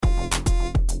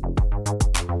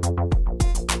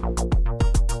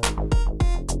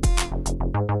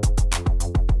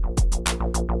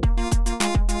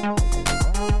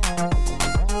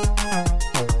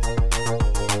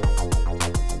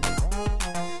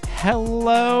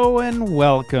Hello and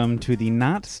welcome to the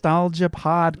Nostalgia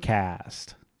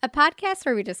Podcast. A podcast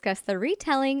where we discuss the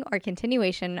retelling or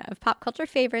continuation of pop culture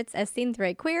favorites as seen through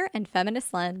a queer and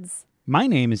feminist lens. My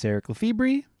name is Eric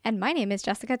Lefebvre. And my name is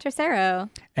Jessica Tercero.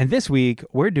 And this week,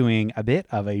 we're doing a bit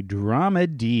of a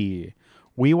dramedy.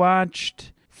 We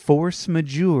watched Force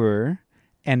Majeure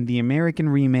and the American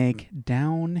remake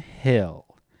Downhill.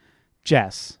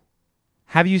 Jess,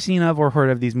 have you seen of or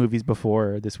heard of these movies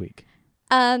before this week?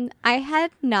 I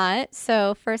had not.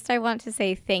 So first I want to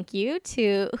say thank you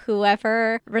to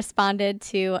whoever responded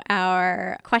to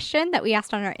our question that we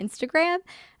asked on our Instagram.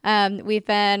 We've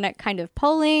been kind of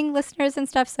polling listeners and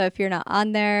stuff. So if you're not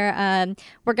on there,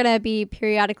 we're going to be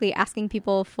periodically asking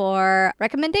people for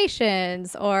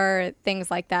recommendations or things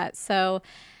like that. So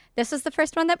this was the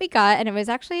first one that we got, and it was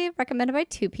actually recommended by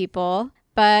 2 people.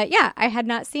 But yeah, I had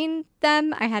not seen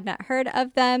them. I had not heard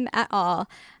of them at all.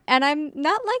 And I'm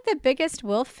not like the biggest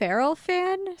Will Ferrell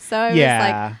fan. So I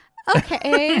was like,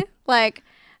 okay,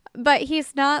 but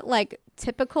he's not like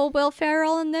typical Will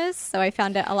Ferrell in this. So I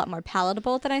found it a lot more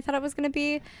palatable than I thought it was going to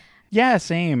be. Yeah,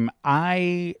 same.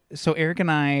 So Eric and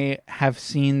I have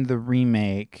seen the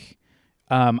remake.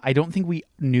 I don't think we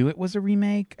knew it was a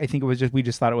remake. I think it was we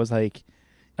just thought it was like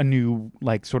a new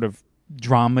like sort of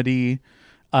dramedy.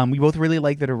 We both really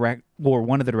like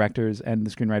one of the directors and the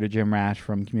screenwriter, Jim Rash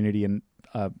from Community and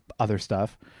other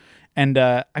stuff. And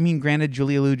I mean, granted,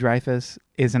 Julia Louis-Dreyfus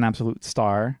is an absolute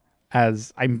star,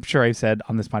 as I'm sure I've said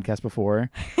on this podcast before.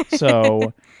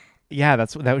 So yeah,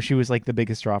 she was like the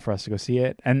biggest draw for us to go see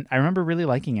it. And I remember really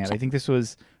liking it. I think this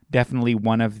was definitely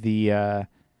one of the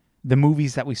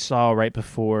movies that we saw right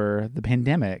before the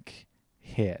pandemic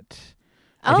hit.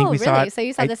 Really? So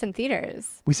you saw this in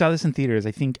theaters? We saw this in theaters,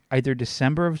 I think either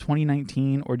December of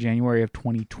 2019 or January of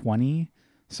 2020,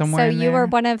 somewhere in there. So you were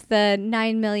one of the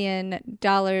 $9 million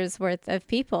worth of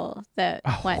people that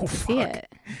went to see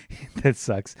it. That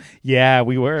sucks. Yeah,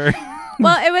 we were.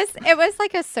 Well, it was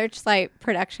like a Searchlight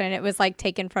production. It was like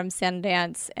taken from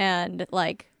Sundance and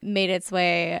like made its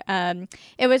way.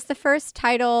 It was the first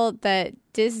title that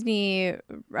Disney,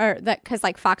 or that because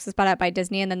like Fox was bought out by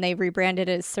Disney and then they rebranded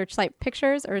it as Searchlight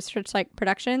Pictures or Searchlight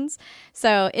Productions.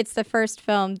 So it's the first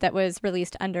film that was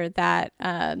released under that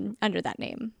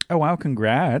name. Oh wow!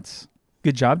 Congrats!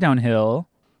 Good job, Downhill.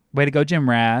 Way to go, Jim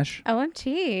Rash.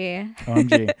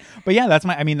 OMG. But yeah, that's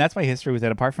my history with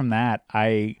it. Apart from that,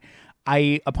 I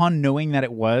upon knowing that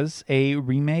it was a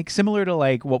remake, similar to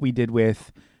like what we did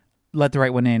with Let the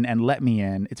Right One In and Let Me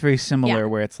In, it's very similar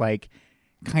where it's like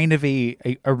kind of a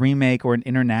remake or an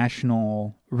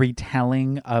international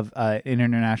retelling of an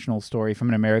international story from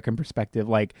an American perspective,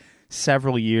 like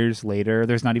several years later.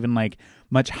 There's not even like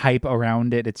much hype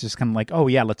around it. It's just kind of like, oh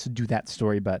yeah, let's do that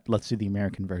story, but let's do the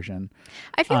American version.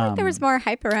 I feel like there was more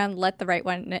hype around Let the Right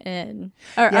One In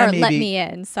or Let Me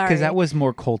In. Sorry, because that was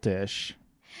more cultish.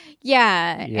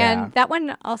 Yeah, and that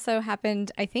one also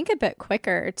happened, I think, a bit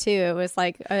quicker too. It was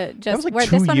like just that was like where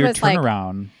 2 this one year was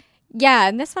turnaround. Yeah,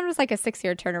 and this one was like a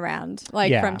 6-year turnaround,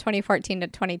 from 2014 to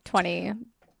 2020.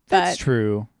 That's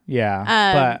true.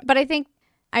 Yeah, but I think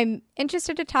I'm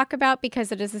interested to talk about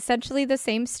because it is essentially the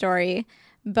same story,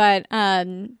 but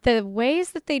the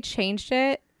ways that they changed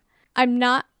it,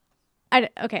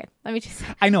 okay, let me just.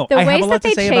 I know. The I ways have a lot that they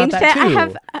to say about changed that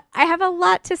it, too. I have a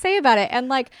lot to say about it, and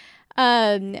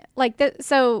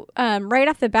right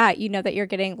off the bat, you know that you're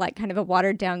getting like kind of a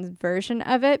watered down version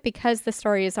of it because the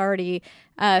story is already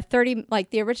 30. Like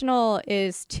the original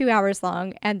is 2 hours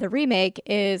long, and the remake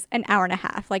is an hour and a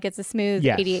half. Like it's a smooth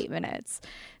 88 minutes.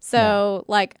 So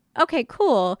okay,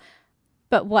 cool.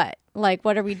 But what? Like,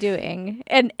 what are we doing?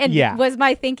 And was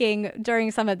my thinking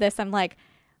during some of this, I'm like,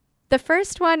 the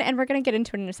first one, and we're going to get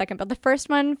into it in a second, but the first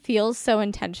one feels so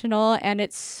intentional and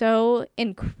it's so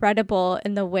incredible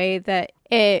in the way that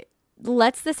it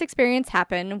lets this experience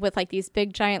happen with like these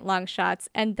big giant long shots,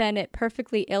 and then it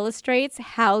perfectly illustrates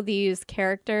how these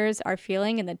characters are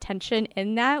feeling and the tension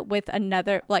in that with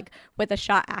a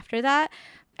shot after that.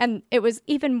 And it was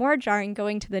even more jarring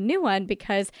going to the new one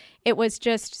because it was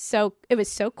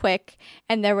so quick,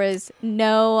 and there was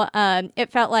no, it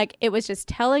felt like it was just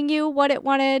telling you what it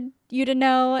wanted you to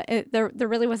know. There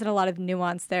really wasn't a lot of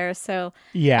nuance there. So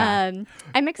I'm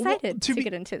excited to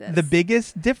get into this. The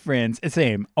biggest difference is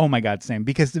same. Oh my God, same.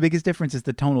 Because the biggest difference is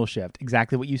the tonal shift.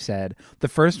 Exactly what you said. The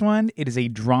first one, it is a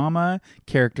drama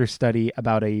character study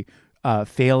about a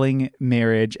failing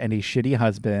marriage and a shitty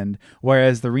husband,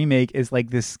 whereas the remake is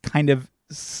like this kind of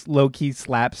low-key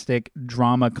slapstick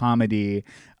drama comedy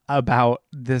about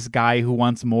this guy who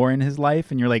wants more in his life,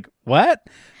 and you're like, what?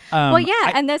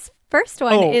 And this first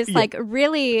one is like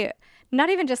really not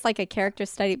even just like a character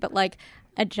study, but like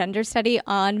a gender study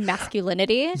on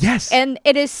masculinity. Yes. And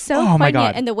it is so my poignant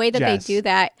God. in the way that Yes. they do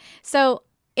that. So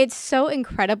it's so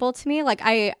incredible to me. Like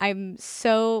I'm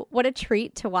so, what a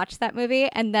treat to watch that movie.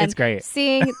 And then It's great.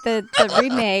 seeing the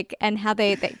remake and how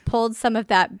they pulled some of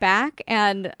that back.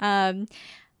 And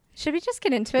should we just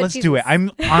get into it? Let's do it.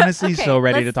 I'm honestly Okay, so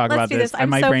ready to let's- talk let's about do this. this. And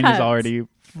my I'm so brain is pumped. already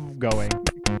going.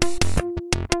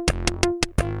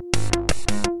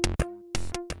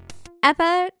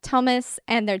 Ebba, Thomas,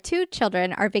 and their 2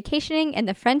 children are vacationing in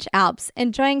the French Alps,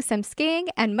 enjoying some skiing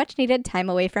and much-needed time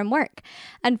away from work.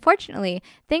 Unfortunately,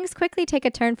 things quickly take a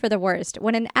turn for the worst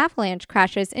when an avalanche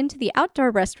crashes into the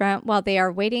outdoor restaurant while they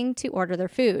are waiting to order their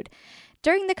food.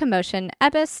 During the commotion,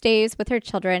 Ebba stays with her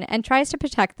children and tries to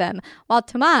protect them, while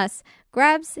Tomas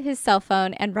grabs his cell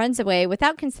phone and runs away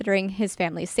without considering his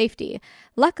family's safety.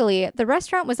 Luckily, the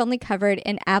restaurant was only covered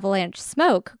in avalanche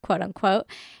smoke, quote unquote,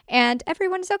 and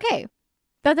everyone is okay.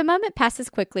 Though the moment passes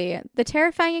quickly, the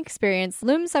terrifying experience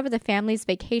looms over the family's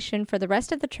vacation for the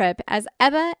rest of the trip as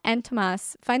Ebba and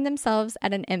Tomas find themselves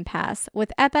at an impasse,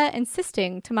 with Ebba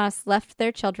insisting Tomas left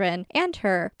their children and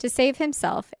her to save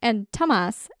himself, and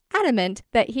Tomas adamant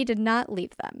that he did not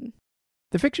leave them.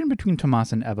 The fiction between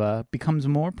Tomas and Ebba becomes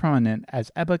more prominent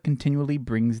as Ebba continually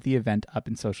brings the event up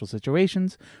in social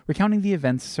situations, recounting the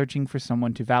events, searching for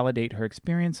someone to validate her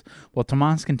experience, while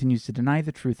Tomas continues to deny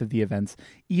the truth of the events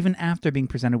even after being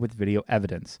presented with video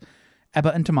evidence.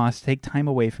 Ebba and Tomas take time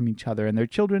away from each other and their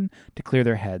children to clear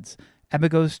their heads. Ebba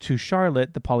goes to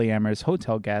Charlotte, the polyamorous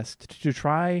hotel guest, to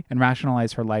try and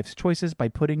rationalize her life's choices by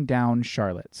putting down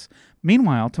Charlotte's.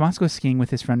 Meanwhile, Tomas goes skiing with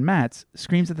his friend Mats,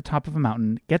 screams at the top of a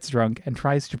mountain, gets drunk, and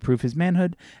tries to prove his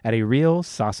manhood at a real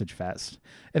sausage fest.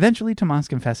 Eventually, Tomas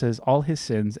confesses all his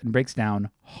sins and breaks down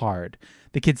hard.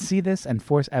 The kids see this and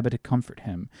force Ebba to comfort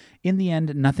him. In the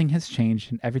end, nothing has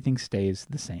changed and everything stays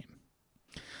the same.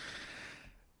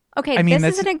 Okay, I mean,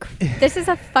 this is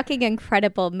a fucking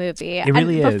incredible movie. It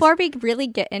really is. Before we really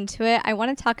get into it, I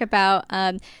want to talk about.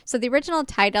 So the original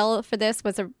title for this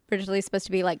was originally supposed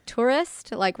to be like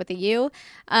Tourist, like with a U,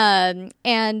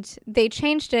 and they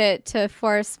changed it to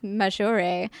Force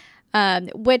Majeure.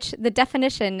 Which the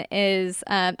definition is,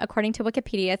 according to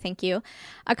Wikipedia, thank you,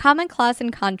 a common clause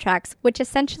in contracts which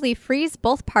essentially frees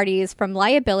both parties from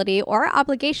liability or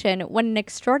obligation when an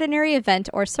extraordinary event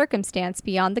or circumstance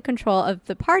beyond the control of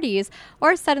the parties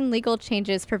or sudden legal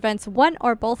changes prevents one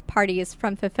or both parties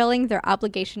from fulfilling their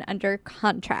obligation under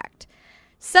contract.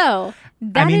 So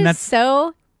that is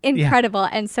so incredible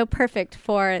and so perfect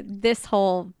for this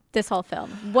whole film.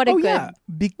 What a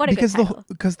because title.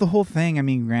 the whole thing, I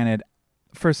mean, granted,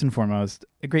 first and foremost,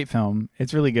 a great film.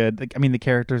 It's really good. Like, I mean, the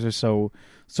characters are so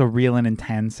real and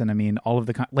intense, and I mean, all of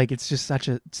the it's just such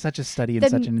a study and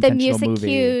such an intentional movie. The music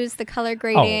cues, the color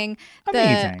grading,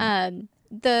 amazing.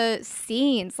 The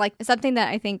scenes. Like, something that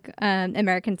I think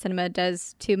American cinema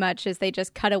does too much is they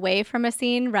just cut away from a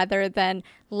scene rather than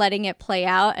letting it play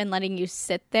out and letting you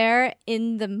sit there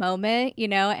in the moment, you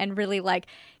know, and really like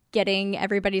getting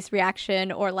everybody's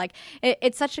reaction, or like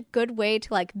it's such a good way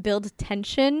to like build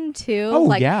tension too.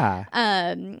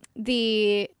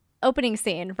 The opening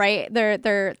scene, right?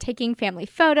 They're taking family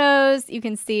photos. You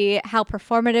can see how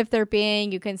performative they're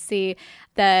being. You can see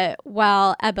that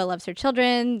while Ebba loves her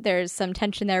children, there's some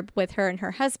tension there with her and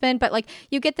her husband, but like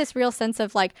you get this real sense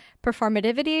of like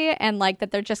performativity and like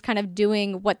that they're just kind of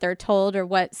doing what they're told or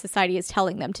what society is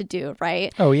telling them to do,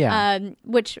 right? Oh yeah.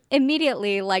 Which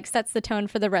immediately like sets the tone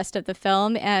for the rest of the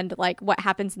film and like what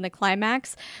happens in the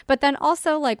climax. But then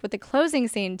also like with the closing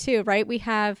scene too, right? We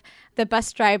have the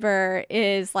bus driver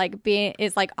is like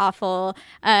awful.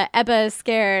 Ebba is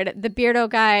scared. The Beardo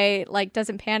guy like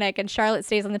doesn't panic, and Charlotte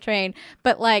stays on the train.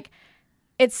 But like,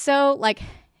 it's so like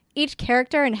each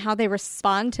character and how they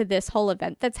respond to this whole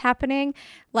event that's happening.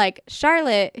 Like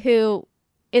Charlotte, who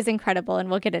is incredible, and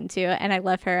we'll get into, and I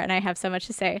love her, and I have so much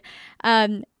to say.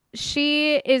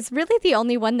 She is really the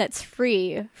only one that's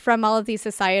free from all of these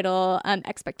societal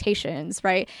expectations,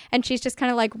 right? And she's just kind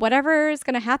of like, whatever is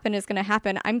going to happen is going to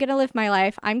happen. I'm going to live my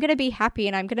life. I'm going to be happy,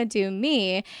 and I'm going to do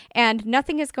me. And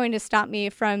nothing is going to stop me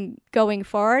from going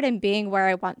forward and being where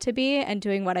I want to be and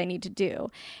doing what I need to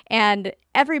do. And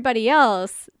everybody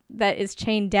else that is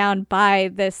chained down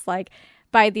by this, like,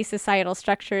 by these societal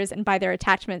structures and by their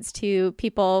attachments to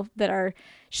people that are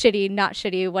shitty, not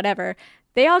shitty, whatever,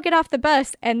 they all get off the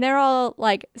bus and they're all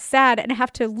like sad and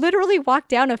have to literally walk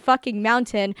down a fucking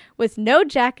mountain with no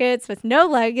jackets, with no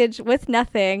luggage, with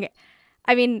nothing.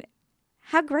 I mean,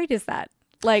 how great is that?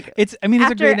 Like, it's a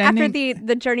great ending. After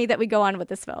the journey that we go on with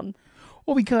this film.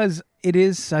 Well, because it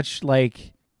is such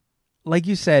like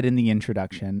you said in the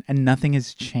introduction, and nothing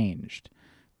has changed.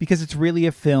 because it's really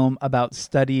a film about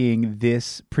studying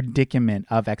this predicament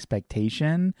of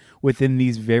expectation within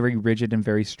these very rigid and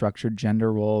very structured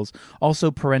gender roles.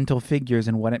 Also parental figures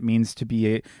and what it means to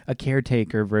be a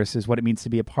caretaker versus what it means to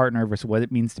be a partner versus what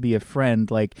it means to be a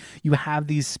friend. Like, you have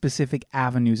these specific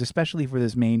avenues, especially for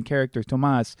this main character,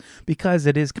 Tomas, because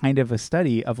it is kind of a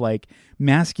study of like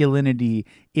masculinity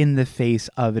in the face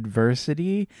of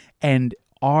adversity. And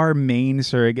our main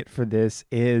surrogate for this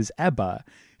is Ebba.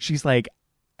 She's like,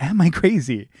 am I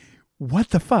crazy? What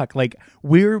the fuck? Like,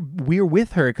 we're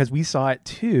with her because we saw it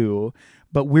too,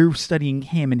 but we're studying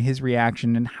him and his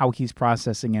reaction and how he's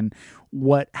processing and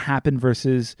what happened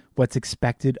versus what's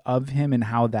expected of him and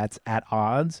how that's at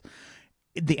odds.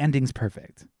 The ending's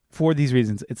perfect. For these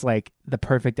reasons, it's like the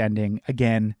perfect ending.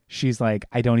 Again, she's like,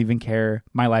 I don't even care.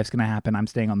 My life's going to happen. I'm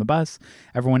staying on the bus.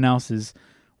 Everyone else is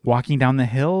walking down the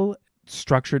hill,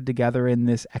 structured together in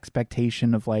this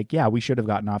expectation of like, yeah, we should have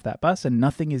gotten off that bus, and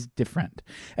nothing is different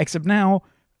except now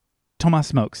Tomas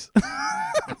smokes.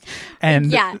 And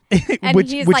yeah, and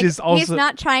which like, is also, he's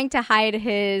not trying to hide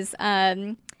his he's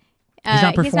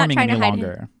not performing any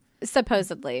longer.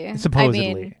 Supposedly, I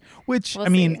mean, which we'll I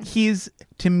mean, see.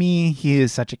 to me he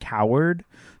is such a coward.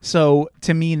 So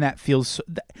to me, that feels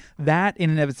that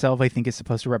in and of itself, I think, is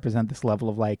supposed to represent this level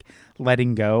of like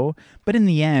letting go. But in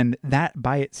the end, that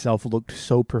by itself looked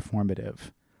so performative.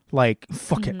 Like,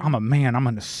 fuck it, I'm a man. I'm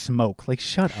gonna smoke. Like,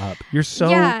 shut up. You're so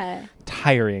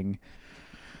tiring.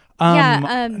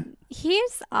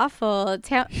 He's awful.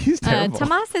 He's terrible.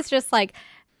 Tomas is just like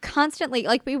constantly,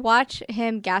 like, we watch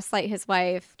him gaslight his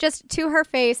wife just to her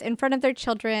face in front of their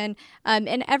children,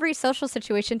 in every social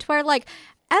situation, to where like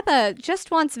Ebba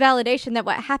just wants validation that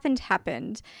what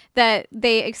happened, that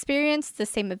they experienced the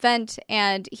same event,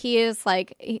 and he is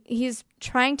like, he's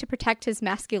trying to protect his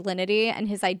masculinity and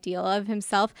his ideal of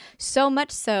himself, so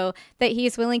much so that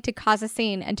he's willing to cause a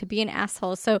scene and to be an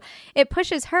asshole. So it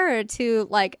pushes her to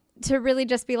like, to really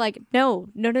just be like, no,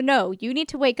 you need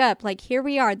to wake up. Like, here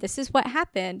we are. This is what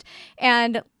happened.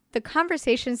 And the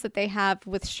conversations that they have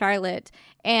with Charlotte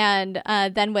and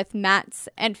then with Matt's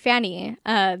and Fanny,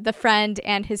 the friend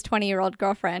and his 20-year-old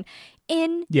girlfriend,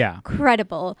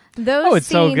 incredible. Those it's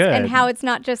scenes so good. And how it's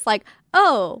not just like,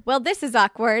 oh, well, this is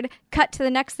awkward. Cut to the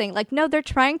next thing. Like, no, they're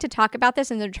trying to talk about this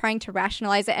and they're trying to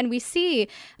rationalize it. And we see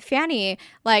Fanny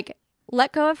like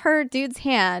let go of her dude's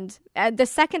hand. The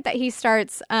second that he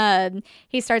starts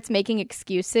making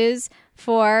excuses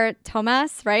for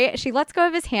Tomas, right? She lets go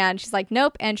of his hand. She's like,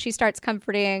 nope. And she starts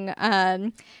comforting,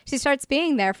 she starts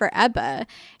being there for Ebba.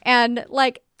 And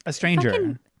like a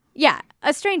stranger.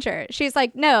 A stranger. She's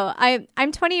like, no,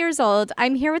 I'm 20 years old.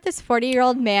 I'm here with this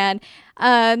 40-year-old man.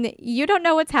 You don't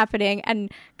know what's happening.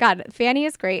 And God, Fanny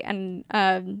is great. And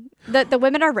the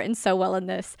women are written so well in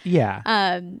this.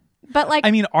 Yeah. But like,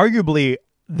 I mean, arguably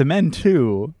the men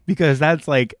too, because that's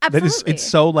like, absolutely. It's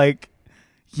so like,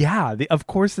 yeah, of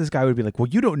course this guy would be like, well,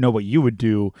 you don't know what you would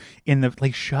do in the,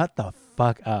 like, shut the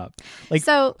fuck up. Like,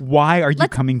 so why are you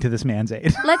coming to this man's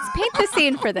aid? Let's paint the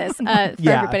scene for this, for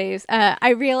everybody. I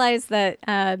realize that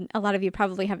a lot of you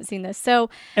probably haven't seen this. So,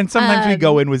 and sometimes we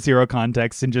go in with zero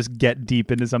context and just get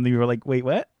deep into something. We're like, wait,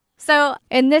 what? So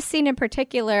in this scene in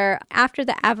particular, after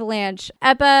the avalanche,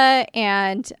 Ebba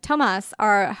and Tomas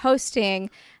are hosting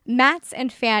Mats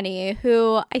and Fanny,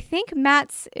 who I think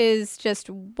Mats is just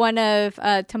one of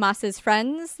Tomas's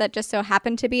friends that just so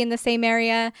happened to be in the same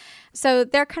area. So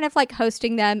they're kind of like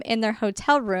hosting them in their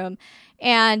hotel room.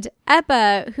 And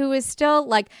Ebba, who is still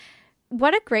like,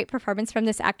 what a great performance from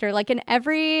this actor. Like, in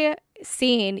every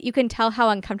scene, you can tell how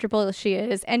uncomfortable she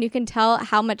is, and you can tell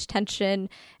how much tension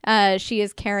she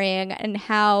is carrying, and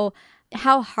how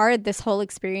hard this whole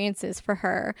experience is for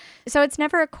her. So it's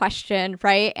never a question,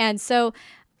 right? And so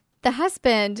the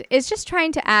husband is just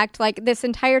trying to act like this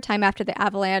entire time after the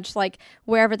avalanche, like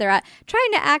wherever they're at,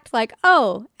 trying to act like,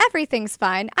 oh, everything's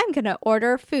fine. I'm going to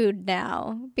order food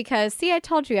now because, see, I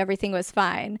told you everything was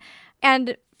fine.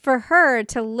 And for her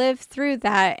to live through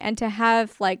that and to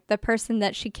have like the person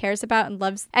that she cares about and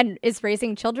loves and is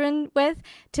raising children with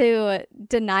to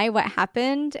deny what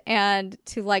happened and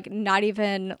to like not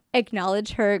even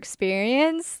acknowledge her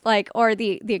experience, like, or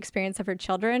the experience of her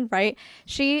children, right?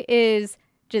 She is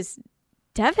just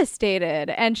devastated,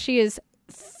 and she is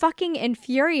fucking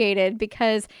infuriated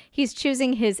because he's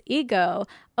choosing his ego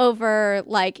over,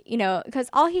 like, you know, because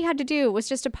all he had to do was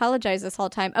just apologize this whole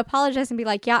time, apologize and be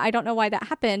like, yeah, I don't know why that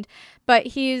happened. But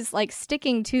he's like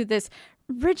sticking to this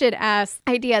rigid ass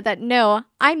idea that, no,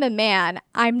 I'm a man,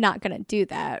 I'm not gonna do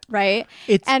that, right?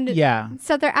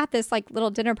 So they're at this like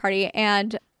little dinner party,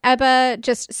 and Ebba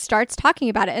just starts talking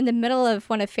about it in the middle of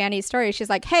one of Fanny's stories. She's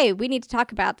like, hey, we need to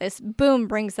talk about this. Boom,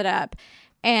 brings it up.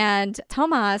 And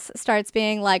Tomas starts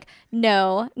being like,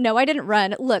 no, I didn't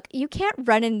run. Look, you can't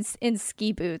run in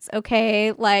ski boots,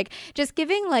 okay? Like, just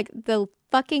giving like the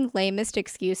fucking lamest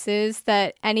excuses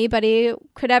that anybody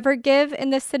could ever give in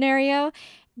this scenario.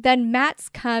 Then Mats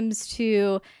comes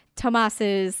to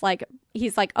Tomas's, like,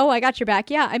 he's like, oh, I got your back.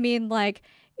 Yeah, I mean, like,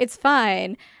 it's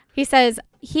fine. He says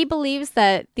he believes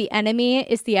that the enemy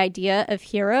is the idea of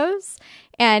heroes.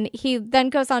 And he then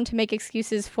goes on to make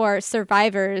excuses for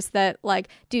survivors that like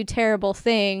do terrible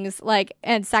things, like,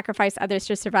 and sacrifice others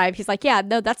to survive. He's like, yeah,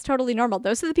 no, that's totally normal.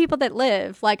 Those are the people that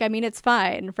live. Like, I mean, it's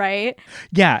fine, right?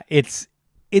 Yeah, it's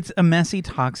a messy,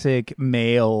 toxic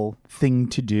male thing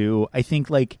to do. I think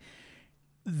like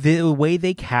the way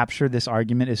they capture this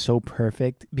argument is so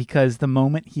perfect because the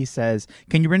moment he says,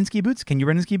 can you run in ski boots? Can you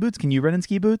run in ski boots? Can you run in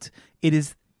ski boots? It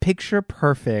is picture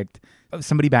perfect of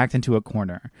somebody backed into a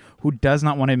corner who does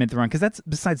not want to admit the wrong. Because that's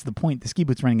besides the point. The ski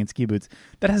boots running in ski boots,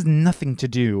 that has nothing to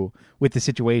do with the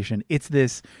situation. It's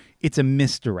a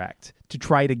misdirect to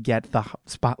try to get the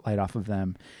spotlight off of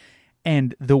them.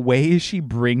 And the way she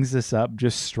brings this up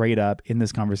just straight up in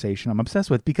this conversation, I'm obsessed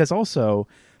with, because also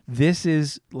this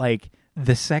is like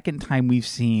the second time we've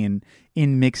seen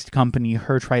in mixed company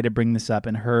her try to bring this up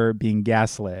and her being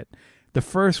gaslit. The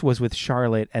first was with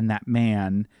Charlotte and that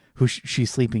man who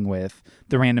she's sleeping with,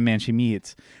 the random man she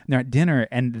meets. And they're at dinner,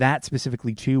 and that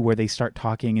specifically too, where they start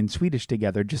talking in Swedish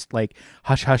together, just like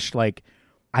hush hush, like,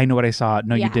 I know what I saw.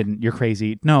 No, you didn't. You're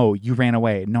crazy. No, you ran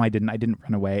away. No, I didn't. I didn't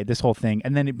run away. This whole thing.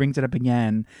 And then it brings it up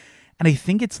again. And I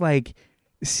think it's like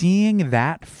seeing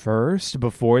that first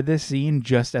before this scene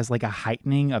just as like a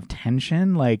heightening of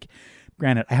tension. Like,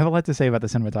 granted, I have a lot to say about the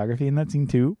cinematography in that scene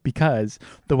too, because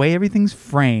the way everything's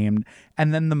framed,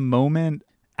 and then the moment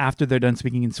after they're done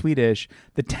speaking in Swedish,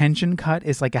 the tension cut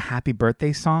is like a happy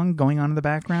birthday song going on in the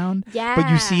background. Yeah. But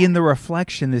you see in the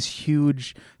reflection this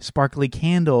huge sparkly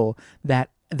candle that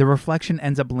the reflection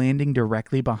ends up landing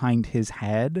directly behind his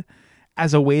head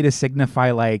as a way to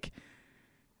signify like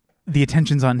the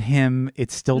attention's on him.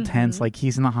 It's still tense. Like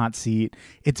he's in the hot seat.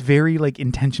 It's very like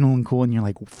intentional and cool. And you're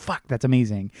like, fuck, that's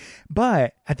amazing.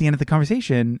 But at the end of the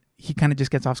conversation, he kind of just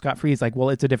gets off scot-free. He's like, well,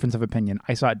 it's a difference of opinion.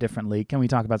 I saw it differently. Can we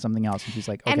talk about something else? And she's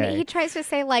like, okay. And he tries to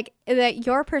say like that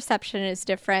your perception is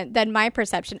different than my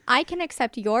perception. I can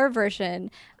accept your version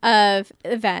of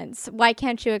events. Why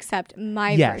can't you accept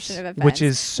my version of events? Which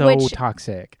is so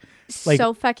toxic. Like,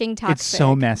 so fucking toxic. It's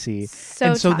so messy.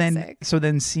 So toxic. So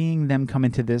then seeing them come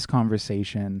into this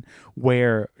conversation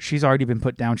where she's already been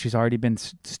put down, she's already been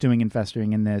stewing and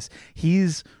festering in this.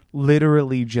 He's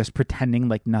literally just pretending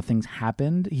like nothing's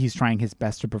happened. He's trying his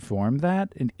best to perform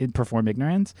that and perform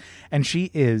ignorance. And she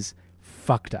is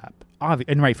fucked up.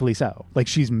 And rightfully so. Like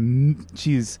she's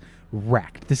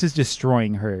wrecked. This is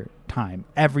destroying her time.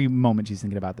 Every moment she's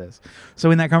thinking about this.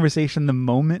 So in that conversation, the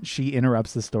moment she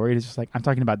interrupts the story, it's just like, I'm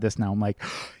talking about this now. I'm like,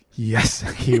 yes,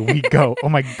 here we go. Oh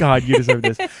my God, you deserve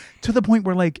this. To the point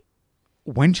where like,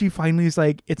 when she finally is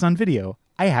like, it's on video.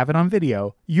 I have it on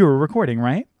video. You're recording,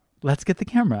 right? Let's get the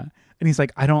camera. And he's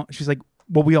like, she's like,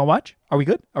 will we all watch? Are we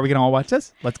good? Are we going to all watch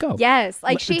this? Let's go. Yes.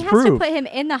 Like she has to put him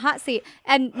in the hot seat,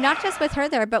 and not just with her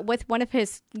there, but with one of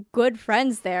his good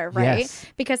friends there. Right. Yes.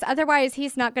 Because otherwise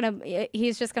he's just going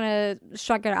to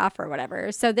shrug it off or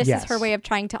whatever. So this is her way of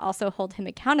trying to also hold him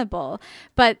accountable.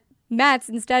 But Mats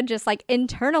instead just like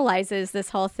internalizes this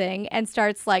whole thing and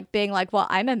starts like being like, well,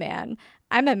 I'm a man,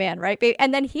 right?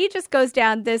 And then he just goes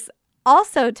down this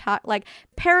also like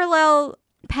parallel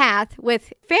path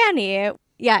with Fanny.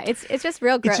 Yeah, it's just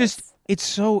real gross. It's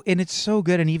so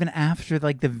good. And even after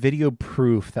like the video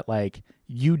proof that like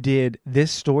you did,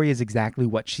 this story is exactly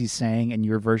what she's saying and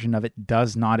your version of it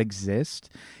does not exist.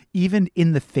 Even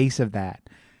in the face of that,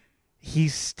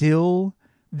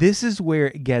 this is where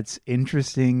it gets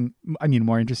interesting. I mean,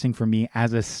 more interesting for me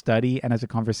as a study and as a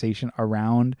conversation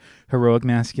around heroic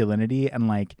masculinity and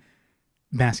like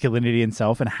masculinity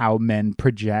itself and how men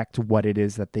project what it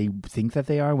is that they think that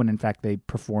they are when in fact they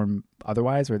perform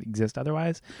otherwise or exist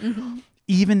otherwise. Mm-hmm.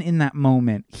 Even in that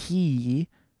moment, he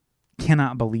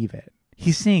cannot believe it.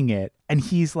 He's seeing it and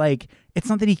he's like, it's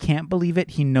not that he can't believe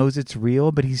it. He knows it's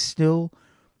real, but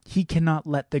he cannot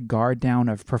let the guard down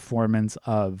of performance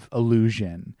of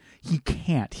illusion. He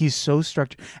can't. He's so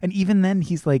structured. And even then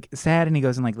he's like sad and he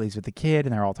goes and like lays with the kid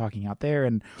and they're all talking out there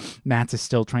and Mats is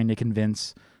still trying to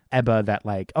convince Ebba that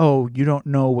like, oh, you don't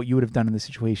know what you would have done in this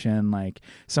situation. Like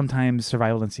sometimes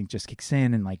survival instinct just kicks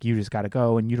in and like you just got to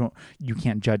go and you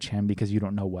can't judge him because you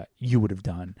don't know what you would have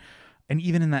done. And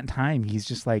even in that time, he's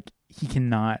just like, he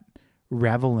cannot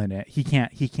revel in it. He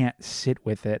can't sit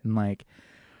with it. And like,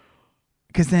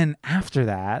 because then after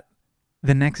that,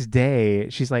 the next day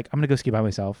she's like, I'm going to go ski by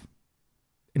myself.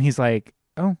 And he's like,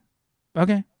 oh,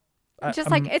 okay.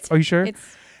 Just like, are you sure?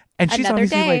 It's And she's another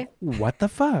obviously day. like, what the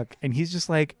fuck? And he's just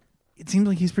like, it seems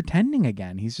like he's pretending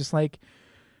again. He's just like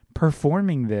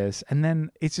performing this. And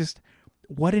then it's just,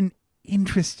 what an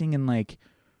interesting and like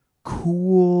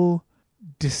cool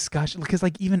discussion. Because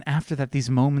like even after that, these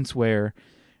moments where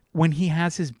when he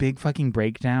has his big fucking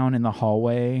breakdown in the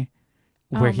hallway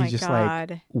where Oh he my just God.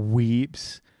 like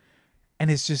weeps. And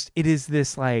it's just, it is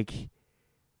this like,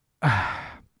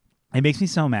 it makes me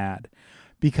so mad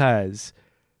because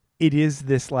it is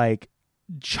this like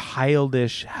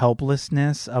childish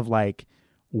helplessness of like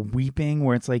weeping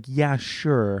where it's like, yeah,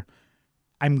 sure,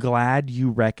 I'm glad you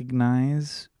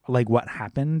recognize like what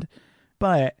happened,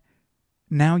 but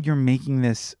now you're making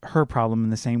this her problem in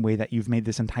the same way that you've made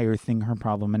this entire thing her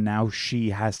problem, and now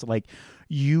she has to like,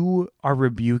 you are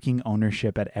rebuking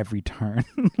ownership at every turn.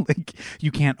 Like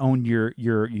you can't own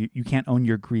you can't own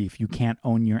your grief, you can't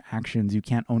own your actions, you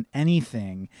can't own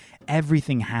anything.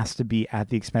 Everything has to be at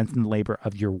the expense and labor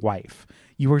of your wife.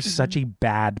 You are such a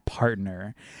bad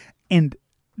partner. And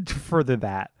to further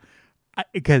that,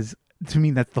 because to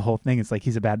me that's the whole thing, it's like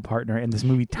he's a bad partner, and this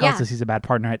movie tells us he's a bad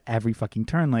partner at every fucking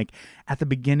turn. Like at the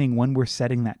beginning when we're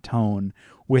setting that tone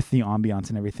with the ambiance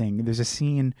and everything, there's a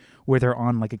scene where they're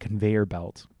on like a conveyor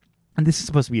belt, and this is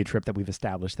supposed to be a trip that we've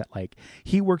established that like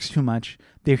he works too much,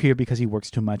 they're here because he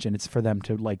works too much, and it's for them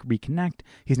to like reconnect.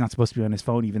 He's not supposed to be on his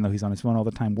phone, even though he's on his phone all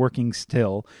the time working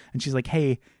still. And she's like,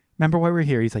 hey, remember why we're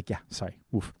here? He's like, yeah, sorry.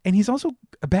 Oof. And he's also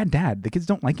a bad dad. The kids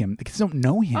don't like him. The kids don't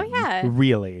know him. Oh, yeah.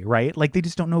 Really, right? Like they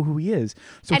just don't know who he is.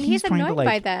 So And he's trying annoyed to like,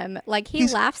 by them. Like he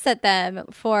laughs at them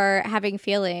for having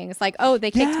feelings. Like, oh, they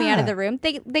kicked me out of the room.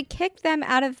 They kicked them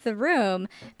out of the room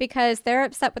because they're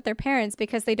upset with their parents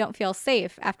because they don't feel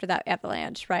safe after that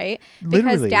avalanche, right? Because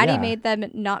Literally, daddy yeah. made them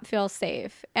not feel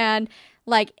safe. And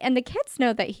like, and the kids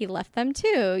know that he left them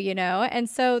too, you know? And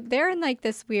so they're in like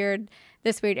this weird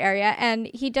area, and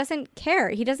he doesn't care.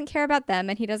 He doesn't care about them,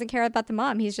 and he doesn't care about the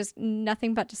mom. He's just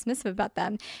nothing but dismissive about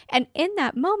them. And in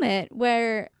that moment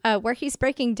where he's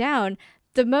breaking down,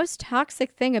 the most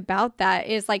toxic thing about that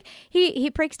is like he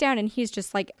breaks down and he's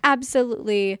just like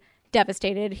absolutely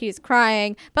devastated. He's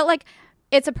crying, but like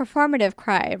it's a performative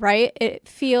cry, right? It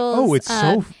feels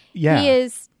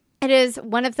It is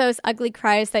one of those ugly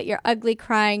cries that you're ugly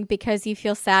crying because you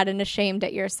feel sad and ashamed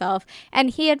at yourself.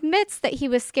 And he admits that he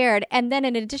was scared. And then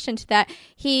in addition to that,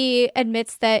 he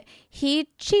admits that he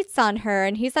cheats on her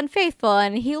and he's unfaithful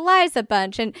and he lies a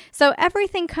bunch. And so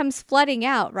everything comes flooding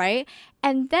out, right?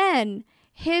 And then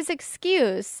his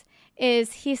excuse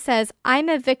is he says, I'm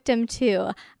a victim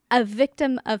too, a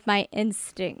victim of my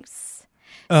instincts.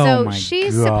 So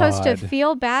she's supposed to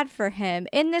feel bad for him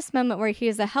in this moment where he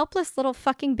is a helpless little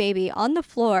fucking baby on the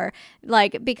floor,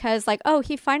 like, because like, oh,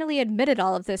 he finally admitted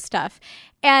all of this stuff.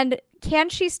 And can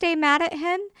she stay mad at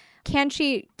him? Can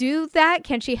she do that?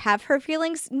 Can she have her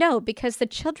feelings? No, because the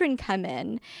children come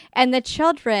in and the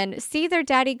children see their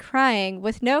daddy crying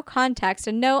with no context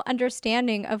and no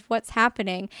understanding of what's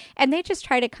happening. And they just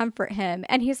try to comfort him.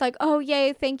 And he's like, oh,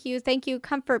 yay, thank you,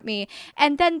 comfort me.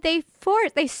 And then they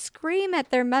scream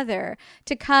at their mother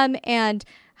to come and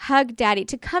hug daddy,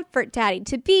 to comfort daddy,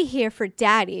 to be here for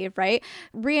daddy, right?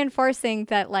 Reinforcing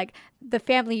that like the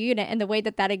family unit and the way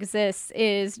that exists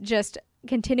is just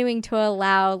continuing to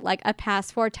allow like a pass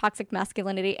for toxic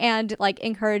masculinity and like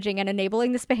encouraging and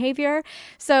enabling this behavior.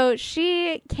 So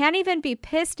she can't even be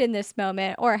pissed in this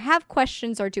moment or have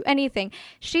questions or do anything.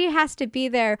 She has to be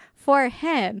there for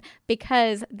him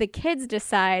because the kids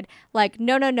decide like,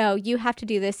 no, you have to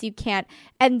do this. You can't.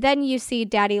 And then you see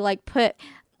daddy like put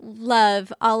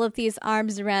love all of these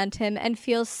arms around him and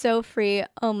feels so free.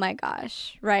 Oh my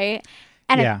gosh. Right.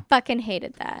 And I fucking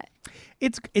hated that.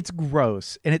 It's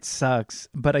gross and it sucks,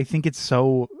 but I think it's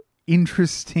so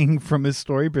interesting from a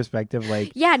story perspective.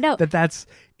 Like,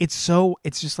 it's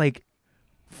just like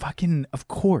fucking, of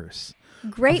course.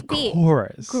 Great of beat.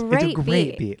 Course. Great it's a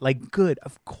great beat. Like, good.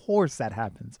 Of course that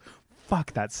happens.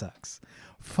 Fuck, that sucks.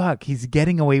 Fuck, he's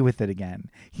getting away with it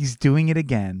again. He's doing it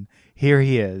again. Here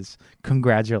he is.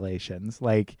 Congratulations.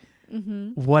 Like,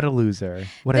 what a loser.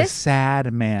 What a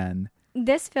sad man.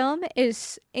 This film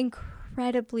is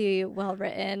incredibly well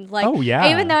written. Like, oh yeah.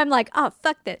 Even though I'm like, oh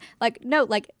fuck that. Like, no,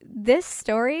 like this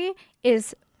story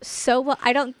is so well.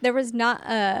 There was not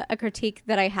a critique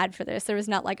that I had for this. There was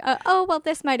not like, oh well,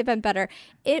 this might have been better.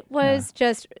 It was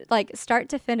just like start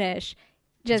to finish,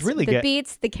 just really the good.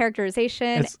 Beats, the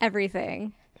characterization,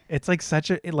 everything. It's like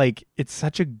it's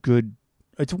such a good.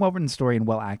 It's a well written story and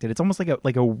well acted. It's almost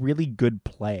like a really good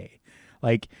play.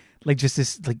 Like just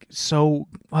this like so.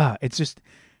 It's just.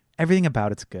 Everything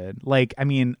about it's good. Like, I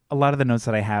mean, a lot of the notes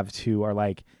that I have too are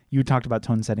like, You talked about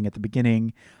tone setting at the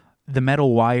beginning. The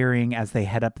metal wiring as they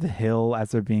head up the hill, as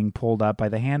they're being pulled up by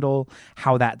the handle,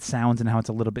 how that sounds and how it's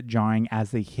a little bit jarring as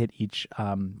they hit each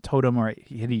totem or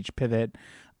hit each pivot.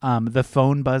 The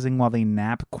phone buzzing while they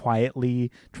nap quietly,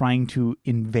 trying to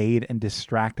invade and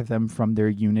distract them from their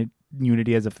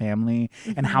unity as a family,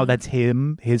 and how that's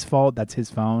his fault, that's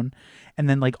his phone. And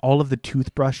then like all of the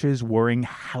toothbrushes whirring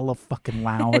hella fucking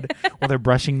loud while they're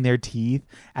brushing their teeth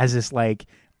as this like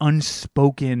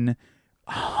unspoken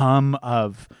hum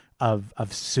of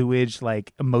sewage,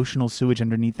 like emotional sewage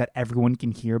underneath that everyone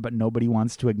can hear but nobody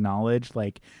wants to acknowledge.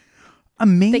 Like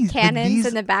amazing. The cannons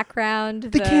in the background.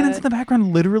 The cannons in the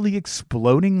background literally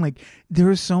exploding. Like there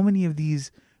are so many of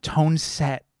these tone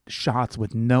set shots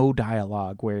with no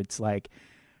dialogue where it's like,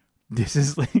 this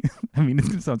is like, I mean, it's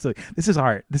gonna sound silly. This is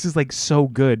art. This is like so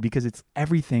good because it's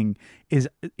everything is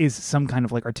some kind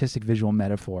of like artistic visual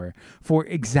metaphor for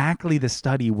exactly the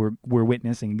study we're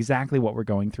witnessing, exactly what we're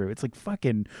going through. It's like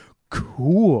fucking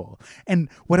cool. And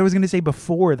what I was going to say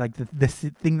before, like the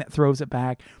thing that throws it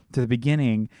back to the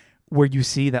beginning, where you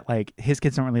see that like his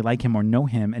kids don't really like him or know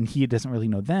him and he doesn't really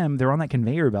know them. They're on that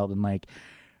conveyor belt and like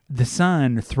the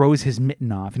son throws his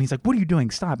mitten off and he's like, what are you doing?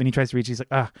 Stop. And he tries to reach. He's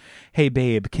like, hey,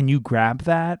 babe, can you grab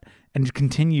that? And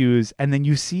continues. And then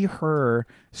you see her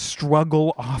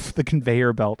struggle off the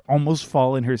conveyor belt, almost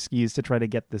fall in her skis to try to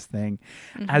get this thing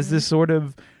as this sort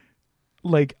of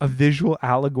like a visual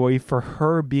allegory for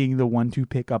her being the one to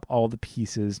pick up all the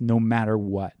pieces no matter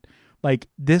what. Like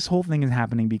this whole thing is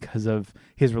happening because of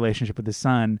his relationship with his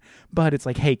son. But it's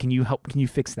like, hey, can you help? Can you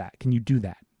fix that? Can you do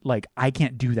that? Like, I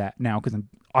can't do that now because I'm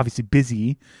obviously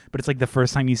busy, but it's like the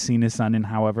first time he's seen his son in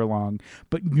however long,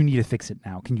 but you need to fix it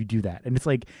now. Can you do that? And it's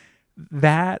like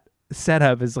that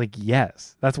setup is like,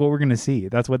 yes, that's what we're going to see.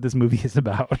 That's what this movie is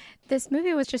about. This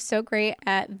movie was just so great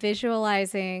at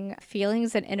visualizing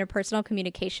feelings and interpersonal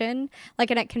communication,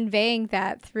 like, and at conveying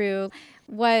that through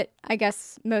what I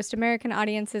guess most American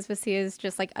audiences would see as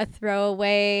just like a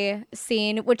throwaway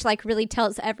scene, which like really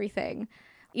tells everything.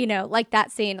 You know, like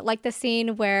that scene, like the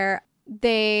scene where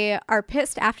they are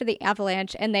pissed after the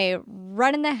avalanche and they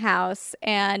run in the house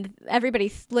and everybody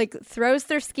like throws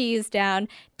their skis down.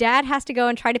 Dad has to go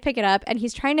and try to pick it up and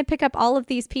he's trying to pick up all of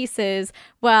these pieces.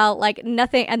 Well, like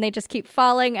nothing, and they just keep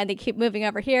falling and they keep moving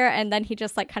over here, and then he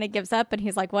just like kind of gives up and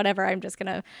he's like, whatever, I'm just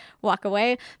gonna walk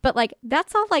away. But like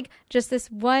that's all like just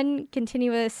this one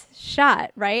continuous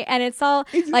shot, right? And it's all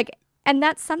like, and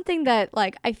that's something that,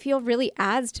 like, I feel really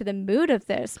adds to the mood of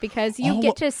this because you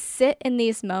get to sit in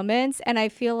these moments. And I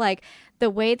feel like the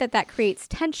way that that creates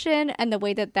tension and the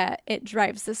way that it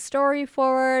drives the story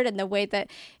forward and the way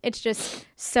that it's just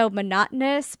so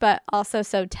monotonous, but also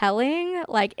so telling,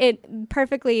 like, it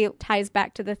perfectly ties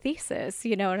back to the thesis.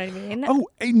 You know what I mean? Oh,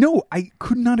 no, I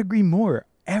could not agree more.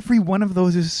 Every one of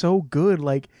those is so good.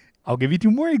 Like, I'll give you two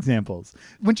more examples.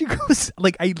 When she goes,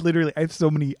 like, I have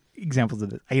so many examples of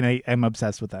this. I'm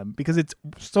obsessed with them because it's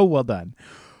so well done.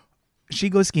 She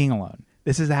goes skiing alone.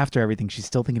 This is after everything. She's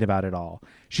still thinking about it all.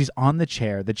 She's on the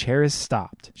chair. The chair is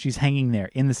stopped. She's hanging there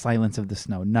in the silence of the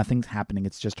snow. Nothing's happening.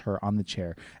 It's just her on the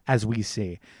chair, as we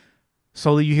see.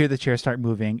 Slowly, you hear the chair start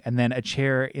moving, and then a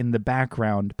chair in the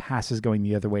background passes going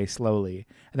the other way slowly,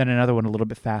 and then another one a little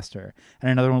bit faster,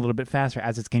 and another one a little bit faster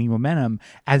as it's gaining momentum,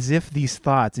 as if these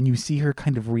thoughts, and you see her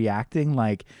kind of reacting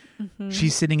like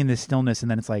she's sitting in this stillness, and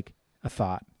then it's like a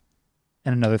thought,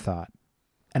 and another thought,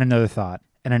 and another thought,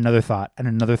 and another thought, and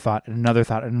another thought, and another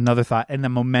thought, and another thought, and the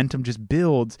momentum just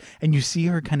builds, and you see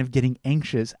her kind of getting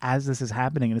anxious as this is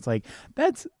happening, and it's like,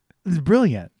 it's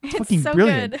brilliant. It's fucking so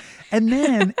brilliant. Good. And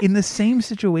then in the same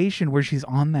situation where she's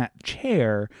on that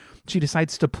chair, she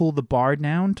decides to pull the bar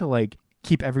down to like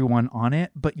keep everyone on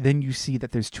it. But then you see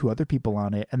that there's two other people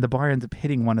on it and the bar ends up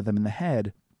hitting one of them in the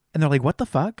head. And they're like, what the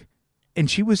fuck?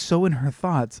 And she was so in her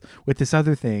thoughts with this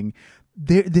other thing.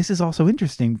 This is also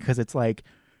interesting because it's like,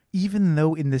 even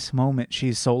though in this moment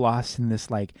she's so lost in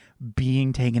this like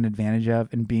being taken advantage of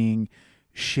and being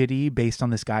shitty based on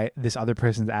this other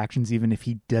person's actions, even if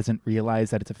he doesn't realize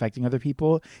that it's affecting other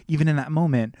people, even in that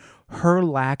moment, her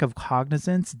lack of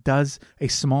cognizance does a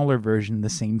smaller version the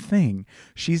same thing.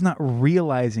 She's not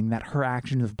realizing that her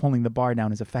action of pulling the bar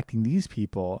down is affecting these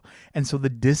people. And so the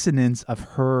dissonance of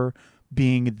her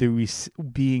being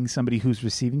somebody who's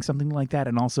receiving something like that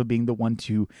and also being the one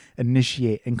to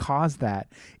initiate and cause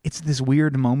that, it's this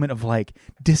weird moment of like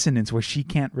dissonance where she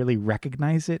can't really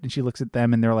recognize it, and she looks at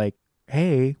them and they're like,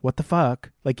 hey, what the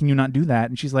fuck? Like, can you not do that?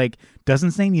 And she's like,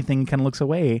 doesn't say anything and kind of looks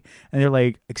away. And they're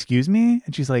like, excuse me?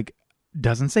 And she's like,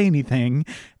 doesn't say anything.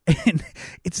 And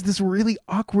it's this really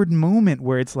awkward moment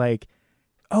where it's like,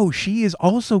 oh, she is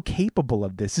also capable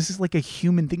of this. This is like a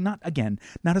human thing. Not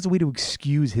as a way to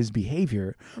excuse his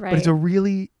behavior, but it's a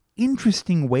really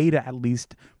interesting way to at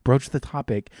least broach the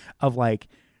topic of like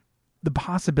the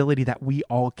possibility that we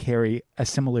all carry a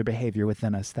similar behavior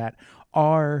within us, that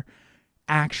our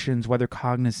actions, whether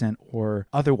cognizant or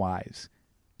otherwise,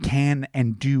 can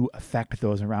and do affect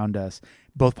those around us,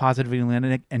 both positively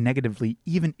and negatively.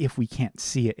 Even if we can't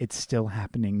see it, it's still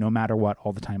happening no matter what,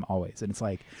 all the time, always. And it's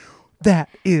like, that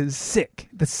is sick.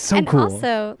 That's so cool. And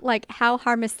also, like, how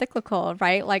harm is cyclical,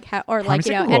 right? Like, how, or like,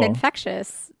 you know, and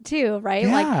infectious too, right?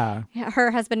 Yeah. Like,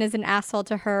 her husband is an asshole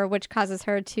to her, which causes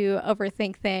her to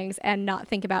overthink things and not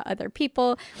think about other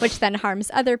people, which then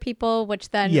harms other people, which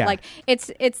then, like,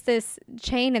 it's this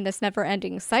chain and this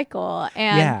never-ending cycle.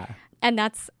 And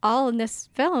that's all in this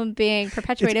film being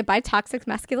perpetuated by toxic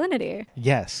masculinity.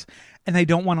 Yes. And I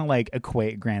don't want to, like,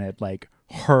 equate, granted, like,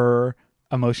 her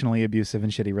emotionally abusive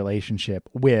and shitty relationship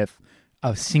with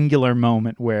a singular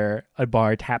moment where a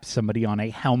bar taps somebody on a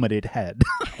helmeted head.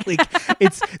 Like,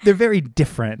 they're very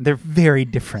different.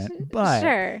 But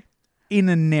sure, in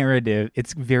a narrative,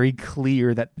 it's very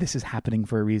clear that this is happening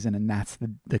for a reason, and that's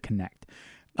the connect.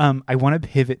 I want to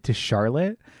pivot to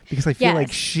Charlotte because I feel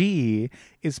like she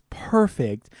is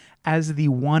perfect as the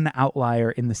one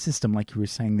outlier in the system, like you were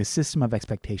saying, the system of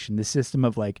expectation, the system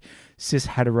of like cis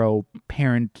hetero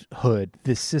parenthood,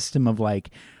 this system of like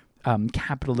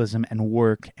capitalism and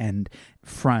work and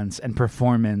fronts and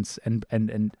performance and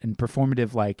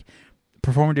performative, like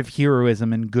performative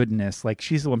heroism and goodness. Like,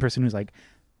 she's the one person who's like,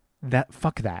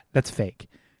 fuck that, that's fake.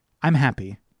 I'm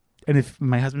happy, and if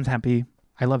my husband's happy,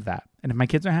 I love that. And if my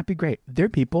kids are happy, great. They're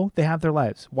people. They have their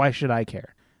lives. Why should I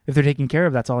care? If they're taken care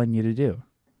of, that's all I need to do.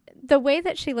 The way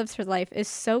that she lives her life is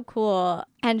so cool.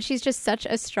 And she's just such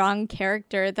a strong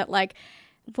character that, like,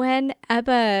 when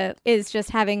Ebba is just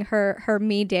having her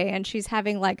me day and she's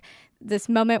having, like, this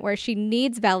moment where she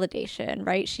needs validation,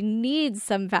 right? She needs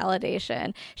some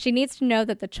validation. She needs to know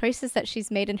that the choices that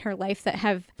she's made in her life that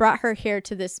have brought her here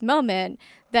to this moment,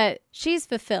 that she's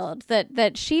fulfilled,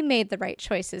 that she made the right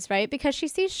choices, right? Because she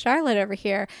sees Charlotte over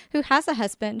here, who has a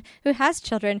husband, who has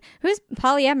children, who's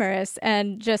polyamorous,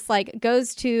 and just like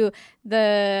goes to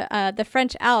the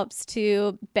French Alps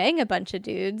to bang a bunch of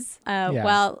dudes.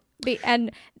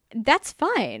 And that's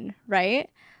fine, right?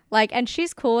 Like, and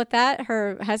she's cool with that.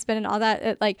 Her husband and all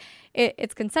that,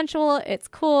 it's consensual. It's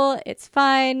cool. It's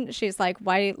fine. She's like,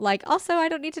 why? Like, also, I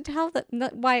don't need to tell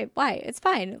that why. It's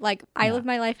fine. Like, I live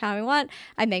my life how I want.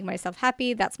 I make myself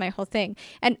happy. That's my whole thing.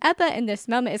 And Ebba in this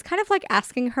moment is kind of like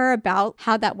asking her about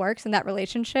how that works in that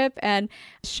relationship. And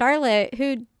Charlotte,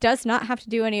 who does not have to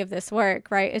do any of this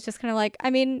work, right? It's just kind of like, I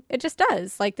mean, it just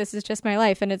does. Like, this is just my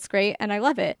life and it's great and I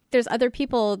love it. There's other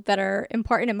people that are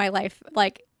important in my life,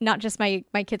 like, not just my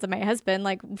kids and my husband.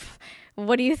 Like,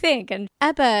 what do you think? And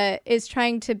Ebba is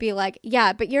trying to be like,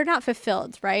 yeah, but you're not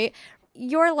fulfilled, right?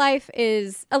 Your life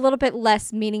is a little bit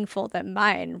less meaningful than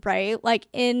mine, right? Like,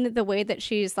 in the way that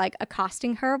she's like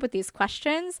accosting her with these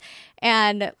questions.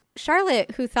 And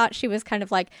Charlotte, who thought she was kind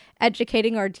of like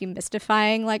educating or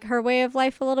demystifying like her way of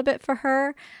life a little bit for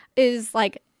her, is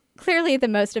like clearly the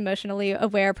most emotionally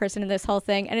aware person in this whole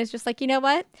thing. And it's just like, you know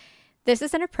what? This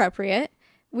is inappropriate.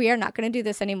 We are not going to do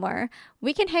this anymore.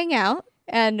 We can hang out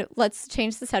and let's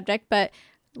change the subject, but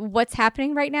what's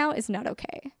happening right now is not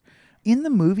okay. In the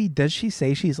movie, does she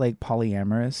say she's like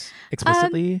polyamorous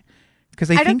explicitly? Because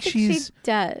I don't think she's she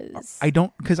does. I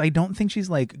don't think she's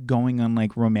like going on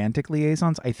like romantic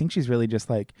liaisons. I think she's really just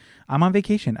like, I'm on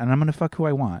vacation and I'm gonna fuck who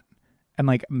I want, and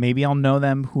like maybe I'll know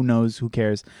them. Who knows? Who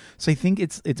cares? So I think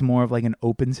it's more of like an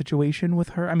open situation with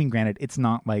her. I mean, granted, it's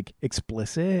not like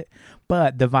explicit,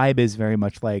 but the vibe is very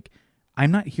much like,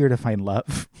 I'm not here to find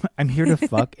love. I'm here to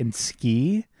fuck and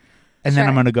ski, and then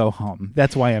I'm gonna go home.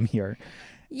 That's why I'm here.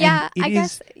 Yeah, I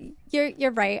guess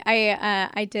you're right.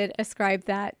 I did ascribe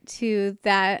that to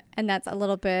that, and that's a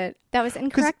little bit, that was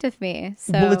incorrect of me.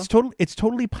 So well, it's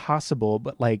totally possible,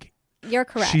 but like, you're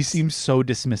correct. She seems so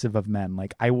dismissive of men.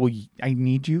 Like, I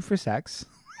need you for sex,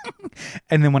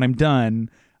 and then when I'm done,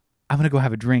 I'm gonna go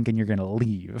have a drink, and you're gonna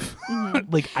leave.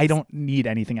 Mm-hmm. Like, I don't need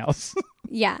anything else.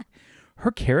 Yeah,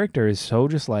 her character is so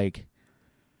just like,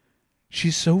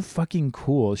 she's so fucking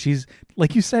cool. She's,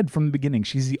 like you said from the beginning,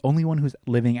 she's the only one who's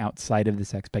living outside of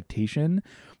this expectation.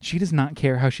 She does not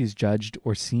care how she's judged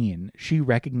or seen. She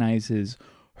recognizes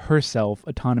herself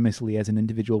autonomously as an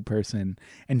individual person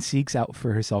and seeks out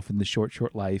for herself in the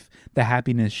short life the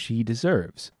happiness she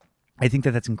deserves. I think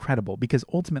that that's incredible, because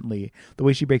ultimately the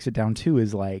way she breaks it down too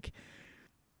is like,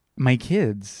 my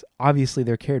kids, obviously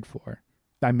they're cared for.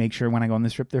 I make sure when I go on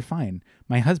this trip, they're fine.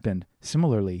 My husband,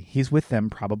 similarly, he's with them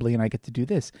probably, and I get to do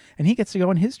this. And he gets to go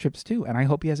on his trips too. And I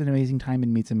hope he has an amazing time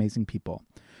and meets amazing people.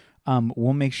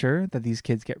 We'll make sure that these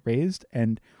kids get raised.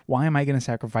 And why am I going to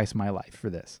sacrifice my life for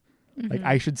this? Mm-hmm. Like,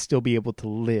 I should still be able to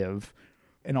live.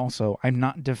 And also, I'm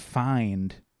not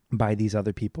defined by these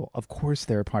other people. Of course,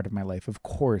 they're a part of my life. Of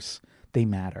course, they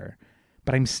matter.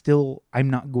 But I'm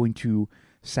not going to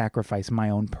sacrifice my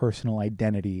own personal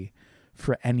identity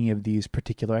for any of these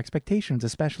particular expectations,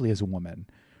 especially as a woman,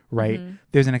 right? Mm-hmm.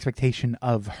 There's an expectation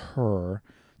of her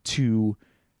to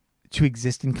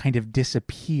exist and kind of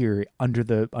disappear under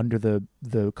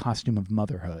the costume of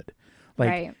motherhood. Like,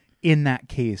 right. In that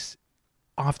case,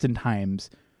 oftentimes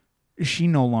she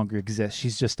no longer exists.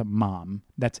 She's just a mom.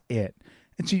 That's it.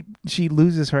 And she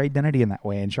loses her identity in that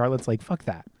way. And Charlotte's like, fuck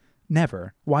that.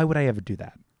 Never. Why would I ever do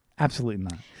that? Absolutely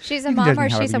not. She's a You can mom judge me or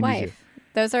however she's a you need wife. to.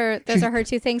 Those are her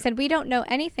two things, and we don't know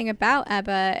anything about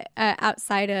Ebba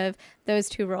outside of those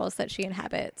two roles that she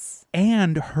inhabits.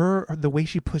 And the way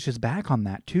she pushes back on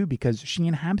that too, because she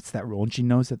inhabits that role and she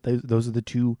knows that those are the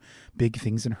two big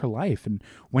things in her life. And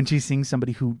when she's seeing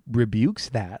somebody who rebukes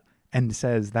that and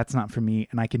says, that's not for me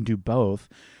and I can do both,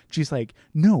 she's like,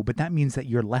 no, but that means that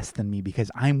you're less than me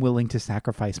because I'm willing to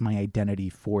sacrifice my identity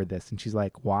for this. And she's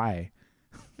like, why?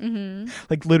 Mm-hmm.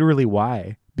 Like, literally,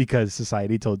 why? Because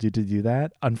society told you to do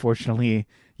that? Unfortunately,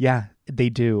 yeah, they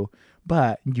do.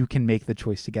 But you can make the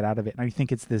choice to get out of it. And I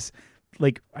think it's this,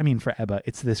 like, I mean, for Ebba,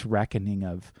 it's this reckoning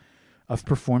of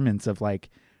performance, of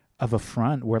a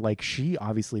front where, like, she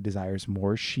obviously desires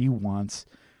more. She wants,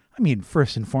 I mean,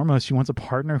 first and foremost, she wants a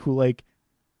partner who, like,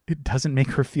 it doesn't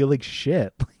make her feel like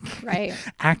shit. Right.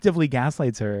 Actively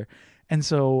gaslights her. And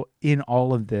so in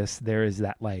all of this, there is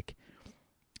that, like,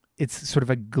 it's sort of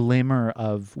a glimmer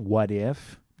of what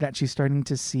if that she's starting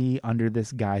to see under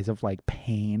this guise of, like,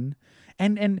 pain.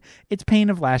 And it's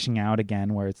pain of lashing out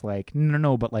again, where it's like,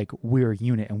 no, but, like, we're a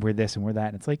unit and we're this and we're that.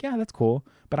 And it's like, yeah, that's cool,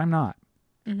 but I'm not.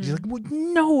 Mm-hmm. She's like, well,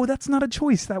 no, that's not a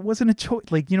choice. That wasn't a choice.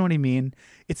 Like, you know what I mean?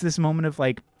 It's this moment of,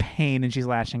 like, pain and she's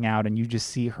lashing out and you just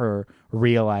see her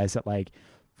realize that, like,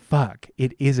 fuck,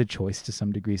 it is a choice to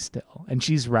some degree still. And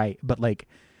she's right. But, like,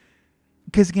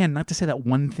 because, again, not to say that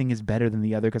one thing is better than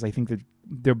the other, because I think that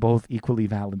they're both equally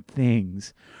valid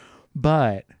things.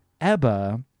 But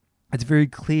Ebba, it's very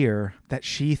clear that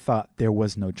she thought there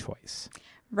was no choice.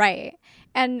 Right.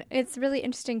 And it's really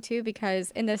interesting, too,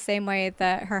 because in the same way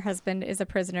that her husband is a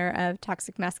prisoner of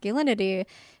toxic masculinity,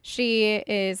 she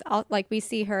is, like, we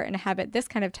see her inhabit this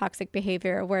kind of toxic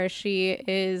behavior where she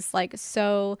is, like,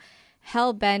 so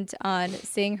hell-bent on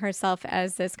seeing herself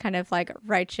as this kind of, like,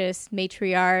 righteous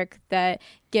matriarch that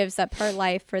gives up her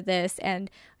life for this and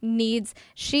needs,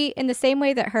 she, in the same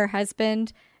way that her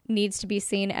husband needs to be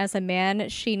seen as a man,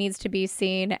 she needs to be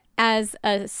seen as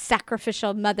a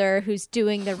sacrificial mother who's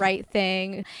doing the right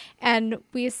thing. And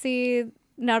we see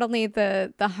not only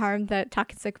the harm that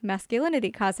toxic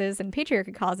masculinity causes and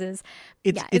patriarchy causes.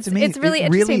 It's amazing. It's really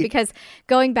interesting because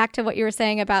going back to what you were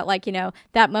saying about, like, you know,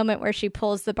 that moment where she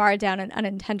pulls the bar down and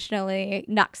unintentionally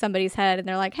knocks somebody's head and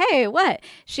they're like, hey, what?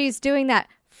 She's doing that,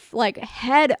 like,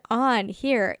 head on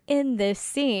here in this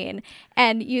scene.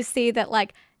 And you see that,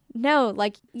 like, no,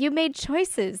 like, you made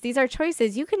choices. These are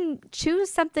choices. You can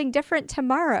choose something different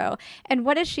tomorrow. And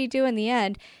what does she do in the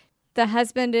end? The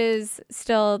husband is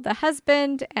still the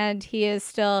husband, and he is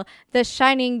still the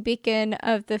shining beacon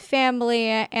of the family,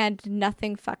 and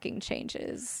nothing fucking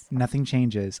changes. Nothing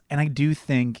changes. And I do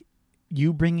think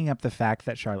you bringing up the fact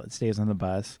that Charlotte stays on the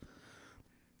bus,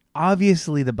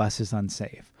 obviously the bus is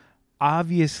unsafe.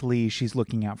 Obviously she's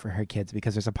looking out for her kids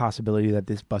because there's a possibility that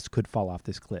this bus could fall off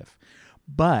this cliff.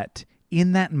 But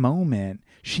in that moment,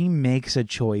 she makes a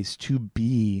choice to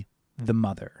be the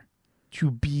mother, to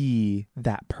be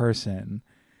that person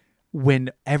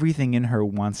when everything in her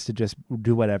wants to just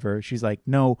do whatever. She's like,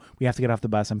 no, we have to get off the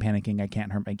bus. I'm panicking. I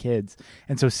can't hurt my kids.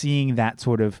 And so seeing that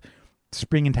sort of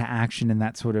spring into action and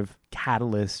that sort of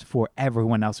catalyst for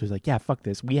everyone else who's like, yeah, fuck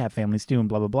this. We have families too and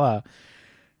blah, blah, blah.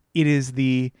 It is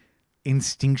the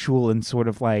instinctual and sort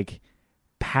of like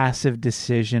passive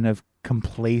decision of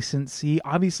complacency.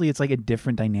 Obviously it's like a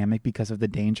different dynamic because of the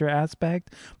danger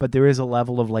aspect, but there is a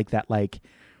level of like that, like,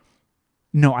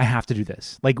 no, I have to do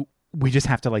this. Like, we just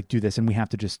have to, like, do this and we have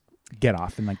to just get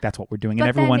off, and like that's what we're doing. But and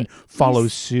everyone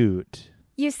follows suit.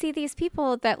 You see these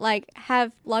people that, like,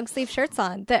 have long sleeve shirts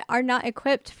on that are not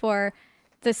equipped for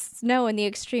the snow and the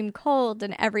extreme cold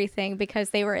and everything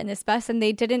because they were in this bus and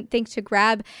they didn't think to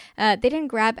grab they didn't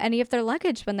grab any of their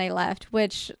luggage when they left,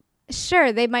 which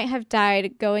sure, they might have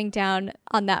died going down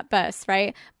on that bus,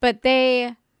 right? But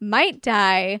they might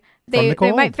die. They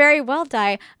might very well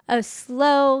die a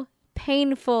slow,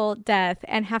 painful death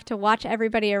and have to watch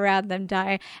everybody around them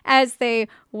die as they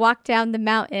walk down the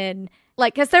mountain.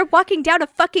 Like, because they're walking down a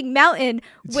fucking mountain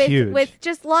with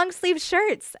just long sleeve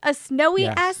shirts, a snowy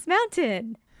ass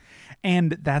mountain.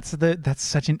 And that's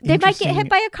such an they might get hit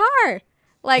by a car,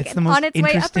 like on its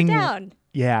way up or down.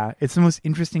 Yeah, it's the most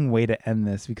interesting way to end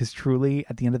this because truly,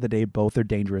 at the end of the day, both are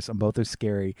dangerous and both are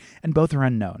scary and both are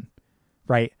unknown,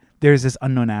 right? There's this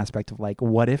unknown aspect of like,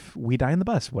 what if we die in the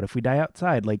bus? What if we die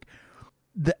outside? Like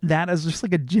that is just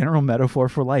like a general metaphor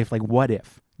for life. Like, what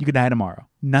if you could die tomorrow?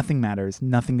 Nothing matters.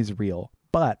 Nothing is real.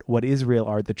 But what is real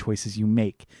are the choices you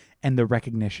make and the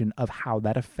recognition of how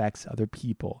that affects other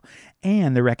people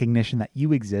and the recognition that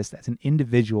you exist as an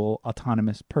individual,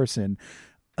 autonomous person,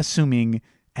 assuming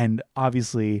and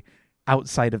obviously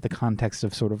outside of the context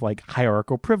of sort of like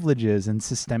hierarchical privileges and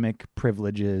systemic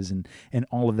privileges and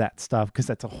all of that stuff, because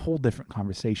that's a whole different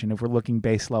conversation. If we're looking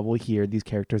base level here, these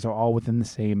characters are all within the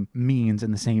same means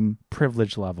and the same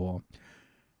privilege level.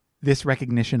 This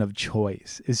recognition of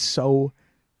choice is so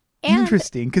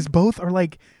interesting because both are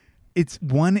like,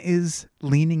 one is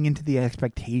leaning into the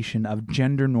expectation of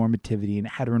gender normativity and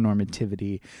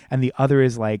heteronormativity, and the other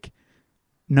is like,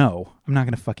 no, I'm not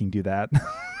going to fucking do that.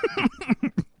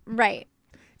 Right.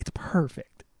 It's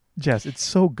perfect. Jess, it's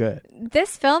so good.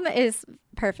 This film is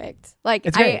perfect. Like,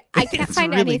 it's great. I can't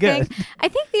find really anything. Good. I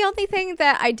think the only thing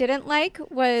that I didn't like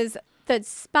was the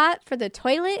spot for the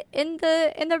toilet in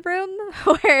the room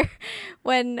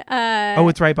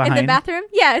it's right behind in the bathroom.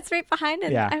 Yeah, it's right behind.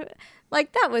 And yeah.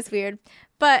 Like, that was weird.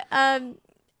 But I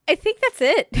think that's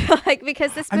it. Like,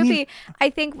 because this movie, I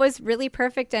think, was really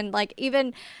perfect. And like,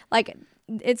 even like,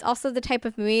 it's also the type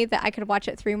of movie that I could watch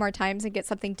it 3 more times and get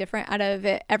something different out of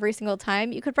it every single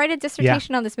time. You could write a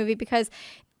dissertation on this movie because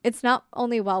it's not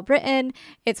only well written,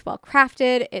 it's well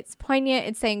crafted, it's poignant,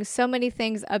 it's saying so many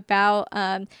things about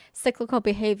cyclical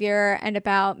behavior and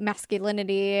about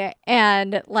masculinity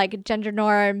and like gender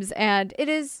norms, and it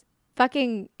is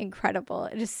fucking incredible.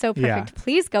 It is so perfect. Yeah.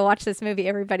 Please go watch this movie,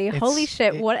 everybody. Holy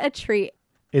shit, what a treat.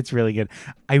 It's really good.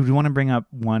 I want to bring up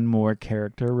one more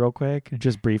character real quick,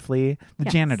 just briefly. The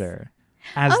janitor.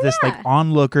 As this like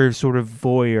onlooker sort of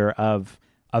voyeur of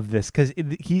this. Because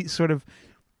he sort of,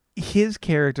 his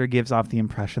character gives off the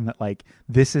impression that like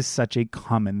this is such a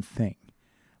common thing.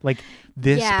 Like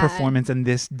this performance and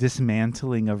this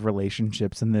dismantling of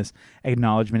relationships and this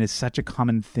acknowledgement is such a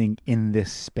common thing in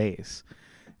this space.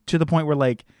 To the point where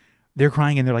like they're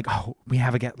crying and they're like, oh, we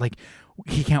have a guest. Like,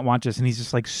 he can't watch us, and he's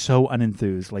just like so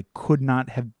unenthused, like could not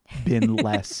have been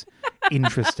less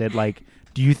interested. Like,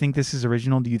 do you think this is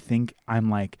original? Do you think I'm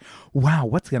like, wow,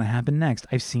 what's gonna happen next?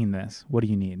 I've seen this. What do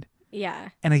you need? Yeah.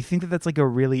 And I think that that's like a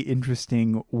really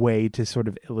interesting way to sort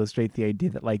of illustrate the idea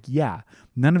that like, yeah,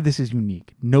 none of this is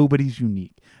unique. Nobody's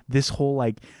unique. This whole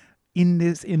like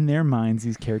in their minds,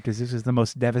 these characters, this is the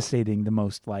most devastating, the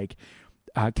most like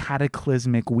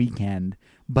cataclysmic weekend,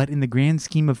 but in the grand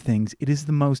scheme of things, it is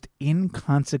the most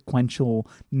inconsequential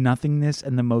nothingness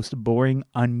and the most boring,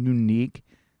 ununique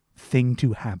thing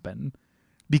to happen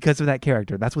because of that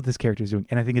character. That's what this character is doing,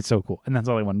 and I think it's so cool, and that's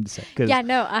all I wanted to say. Yeah,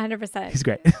 no, 100%. He's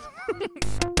great.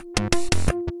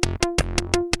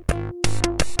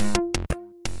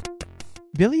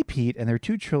 Billy, Pete, and their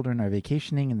 2 children are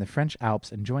vacationing in the French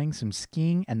Alps, enjoying some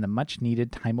skiing and the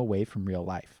much-needed time away from real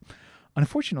life.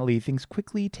 Unfortunately, things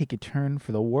quickly take a turn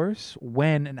for the worse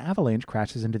when an avalanche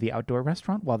crashes into the outdoor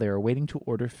restaurant while they are waiting to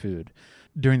order food.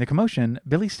 During the commotion,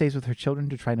 Billy stays with her children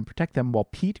to try and protect them while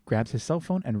Pete grabs his cell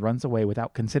phone and runs away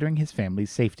without considering his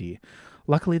family's safety.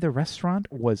 Luckily, the restaurant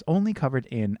was only covered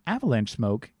in avalanche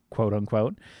smoke, quote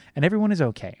unquote, and everyone is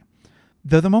okay.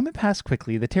 Though the moment passed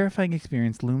quickly, the terrifying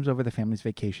experience looms over the family's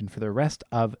vacation for the rest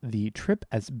of the trip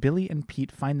as Billy and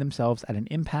Pete find themselves at an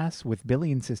impasse, with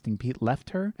Billy insisting Pete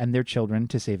left her and their children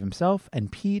to save himself,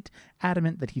 and Pete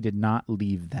adamant that he did not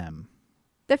leave them.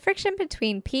 The friction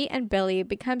between Pete and Billy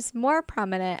becomes more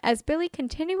prominent as Billy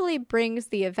continually brings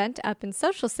the event up in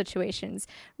social situations,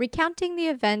 recounting the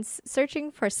events,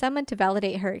 searching for someone to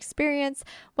validate her experience,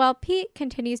 while Pete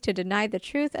continues to deny the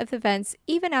truth of the events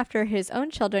even after his own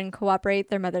children corroborate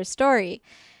their mother's story.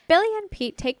 Billy and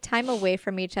Pete take time away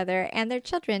from each other and their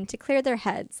children to clear their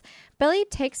heads. Billy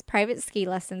takes private ski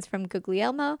lessons from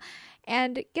Guglielmo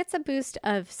and gets a boost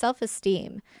of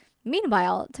self-esteem.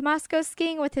 Meanwhile, Tomas goes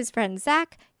skiing with his friend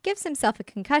Zach, gives himself a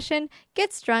concussion,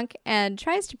 gets drunk, and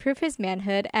tries to prove his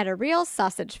manhood at a real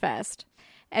sausage fest.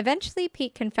 Eventually,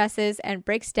 Pete confesses and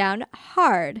breaks down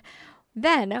hard.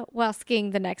 Then, while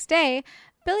skiing the next day,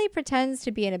 Billy pretends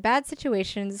to be in a bad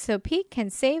situation so Pete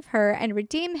can save her and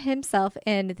redeem himself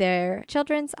in their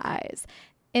children's eyes.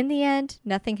 In the end,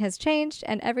 nothing has changed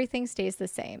and everything stays the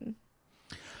same.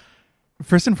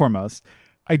 first and foremost,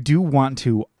 I do want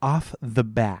to, off the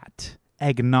bat,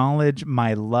 acknowledge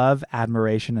my love,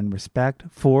 admiration, and respect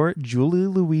for Julie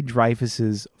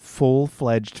Louis-Dreyfus's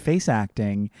full-fledged face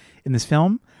acting in this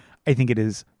film. I think it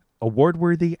is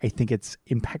award-worthy. I think it's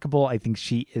impeccable. I think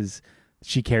she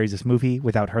carries this movie.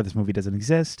 Without her, this movie doesn't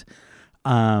exist.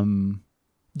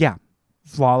 Yeah,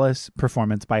 flawless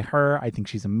performance by her. I think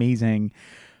she's amazing.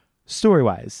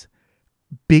 Story-wise,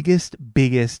 biggest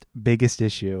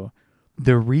issue,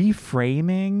 the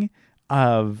reframing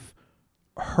of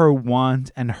her want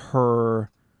and her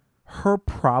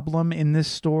problem in this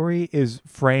story is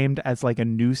framed as like a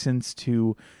nuisance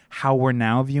to how we're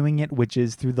now viewing it, which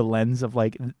is through the lens of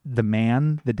like the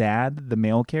man, the dad, the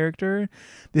male character.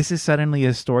 This is suddenly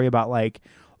a story about like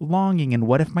longing and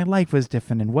what if my life was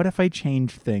different and what if I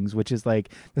changed things, which is like,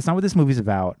 that's not what this movie's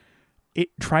about. It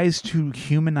tries to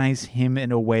humanize him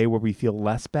in a way where we feel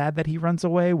less bad that he runs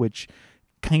away, which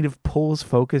kind of pulls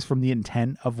focus from the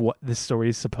intent of what this story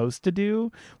is supposed to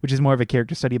do, which is more of a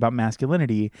character study about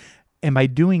masculinity. And by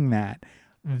doing that,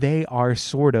 they are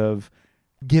sort of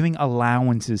giving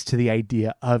allowances to the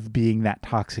idea of being that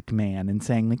toxic man and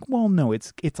saying like, well, no,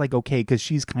 it's like, okay, because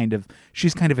she's kind of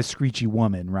a screechy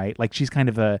woman, right? Like she's kind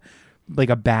of a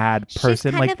bad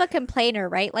person. She's kind of a complainer,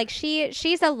 right? Like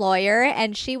she's a lawyer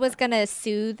and she was going to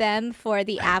sue them for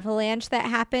the avalanche that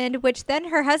happened, which then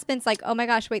her husband's like, oh my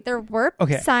gosh, wait, there were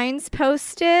signs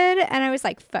posted. And I was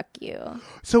like, fuck you.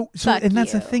 So and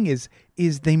that's the thing is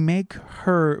they make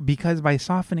her, because by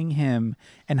softening him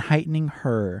and heightening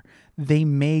her, they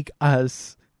make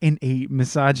us in a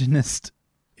misogynist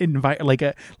in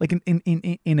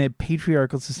a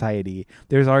patriarchal society.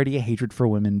 There's already a hatred for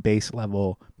women, base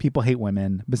level. People hate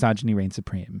women. Misogyny reigns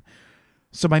supreme.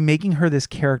 So by making her this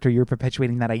character, you're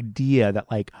perpetuating that idea that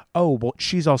like, oh, well,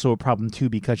 she's also a problem too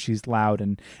because she's loud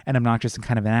and obnoxious and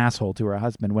kind of an asshole to her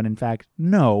husband. When in fact,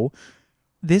 no,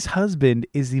 this husband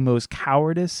is the most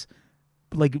cowardice,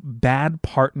 like bad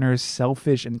partner,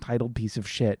 selfish, entitled piece of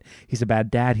shit. He's a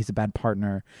bad dad. He's a bad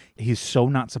partner. He's so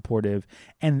not supportive.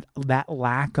 And that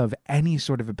lack of any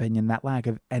sort of opinion, that lack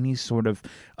of any sort of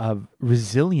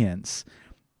resilience,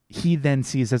 he then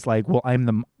sees as like, well, I'm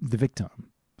the victim.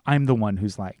 I'm the one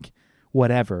who's like,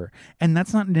 whatever. And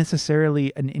that's not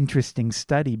necessarily an interesting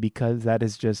study because that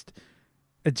is just,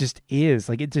 it just is.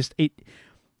 Like it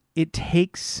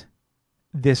takes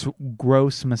this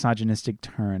gross misogynistic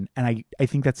turn, and I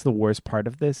think that's the worst part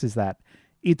of this, is that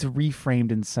it's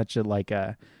reframed in such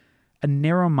a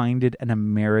narrow-minded and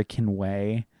American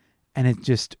way, and it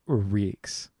just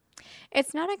reeks.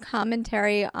 It's not a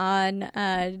commentary on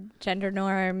gender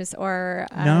norms or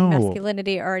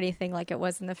masculinity or anything like it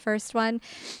was in the first one.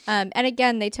 And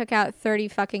again, they took out 30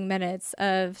 fucking minutes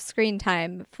of screen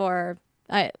time for...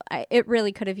 it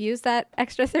really could have used that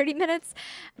extra 30 minutes.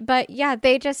 But yeah,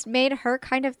 they just made her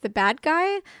kind of the bad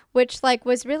guy, which like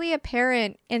was really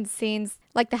apparent in scenes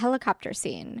like the helicopter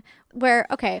scene where,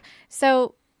 okay,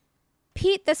 so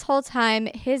Pete, this whole time,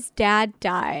 his dad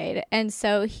died. And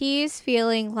so he's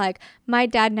feeling like, my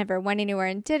dad never went anywhere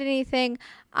and did anything.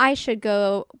 I should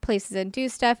go places and do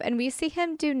stuff. And we see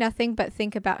him do nothing but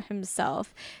think about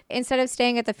himself. Instead of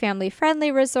staying at the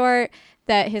family-friendly resort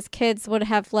that his kids would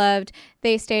have loved,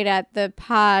 they stayed at the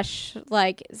posh,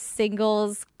 like,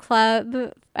 singles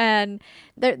club. And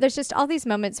there's just all these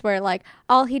moments where, like,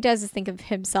 all he does is think of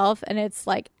himself. And it's,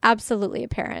 like, absolutely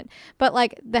apparent. But,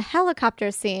 like, the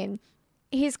helicopter scene...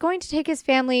 He's going to take his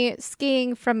family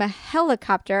skiing from a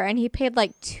helicopter, and he paid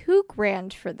like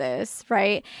 $2,000 for this,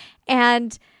 right?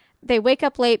 And they wake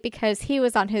up late because he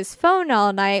was on his phone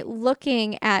all night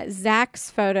looking at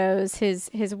Zach's photos, his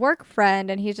work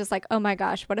friend, and he's just like, oh my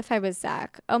gosh, what if I was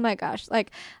Zach? Oh my gosh,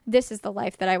 like, this is the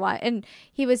life that I want. And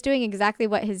he was doing exactly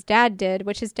what his dad did,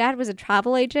 which his dad was a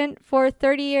travel agent for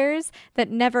 30 years that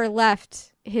never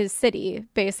left his city,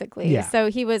 basically. Yeah. So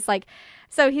he was like...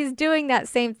 So he's doing that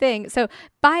same thing. So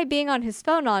by being on his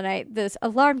phone all night, this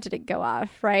alarm didn't go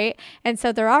off, right? And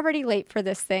so they're already late for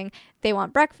this thing. They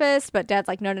want breakfast, but Dad's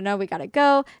like, no, we got to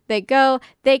go. They go.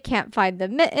 They can't find the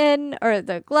mitten or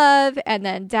the glove. And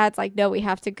then Dad's like, no, we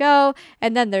have to go.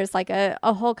 And then there's like a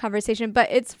whole conversation.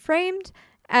 But it's framed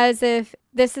as if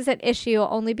this is an issue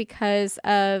only because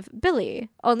of Billy,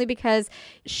 only because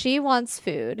she wants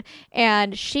food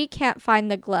and she can't find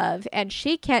the glove and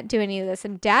she can't do any of this.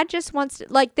 And Dad just wants to,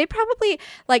 like, they probably,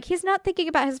 like, he's not thinking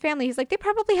about his family. He's like, they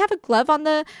probably have a glove on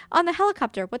the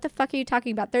helicopter. What the fuck are you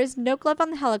talking about? There's no glove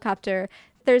on the helicopter.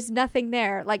 There's nothing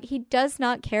there. Like, he does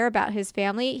not care about his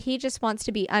family. He just wants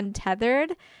to be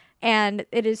untethered. And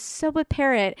it is so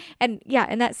apparent. And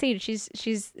yeah, in that scene, she's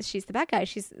the bad guy.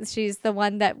 She's the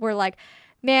one that we're like,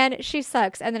 man, she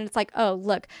sucks. And then it's like, oh,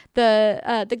 look,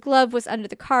 the glove was under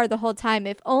the car the whole time.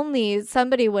 If only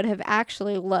somebody would have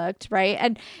actually looked, right?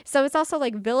 And so it's also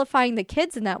like vilifying the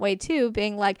kids in that way too,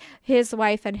 being like his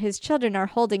wife and his children are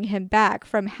holding him back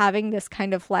from having this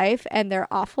kind of life and they're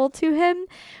awful to him,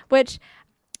 which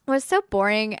was so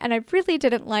boring, and I really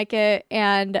didn't like it.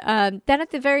 And then at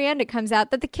the very end, it comes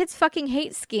out that the kids fucking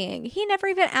hate skiing. He never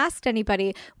even asked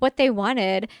anybody what they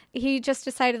wanted. He just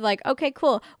decided like, okay,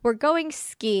 cool, we're going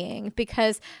skiing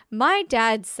because my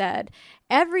dad said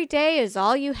every day is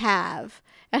all you have.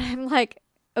 And I'm like,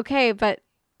 okay, but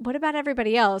what about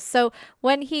everybody else? So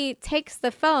when he takes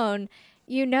the phone,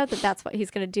 you know that that's what he's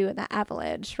going to do in that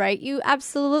avalanche, right? You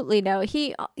absolutely know.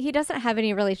 He doesn't have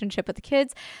any relationship with the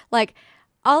kids. Like,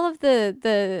 all of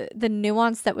the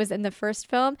nuance that was in the first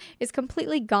film is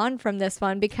completely gone from this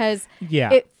one because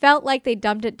it felt like they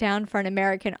dumbed it down for an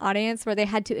American audience where they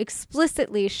had to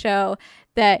explicitly show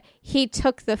that he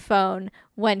took the phone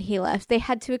when he left. They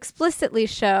had to explicitly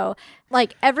show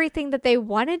like everything that they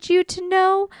wanted you to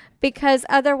know because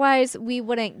otherwise we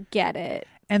wouldn't get it.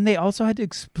 And they also had to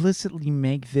explicitly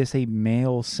make this a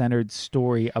male-centered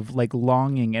story of like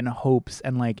longing and hopes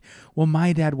and like, well,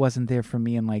 my dad wasn't there for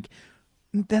me and like,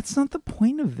 that's not the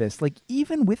point of this. Like,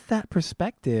 even with that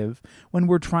perspective, when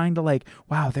we're trying to like,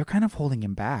 wow, they're kind of holding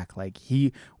him back. Like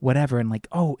whatever. And like,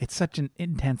 oh, it's such an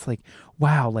intense, like,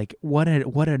 wow, like what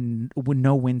a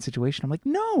no-win situation. I'm like,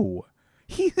 no,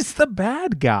 he's the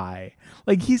bad guy.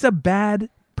 Like, he's a bad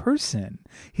person.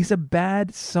 He's a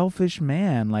bad, selfish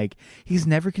man. Like, he's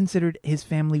never considered his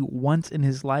family once in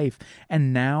his life.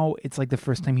 And now it's like the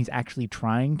first time he's actually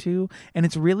trying to. And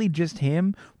it's really just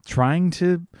him trying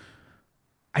to,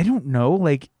 I don't know,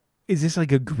 like, is this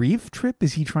like a grief trip?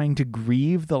 Is he trying to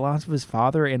grieve the loss of his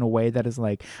father in a way that is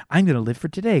like, I'm going to live for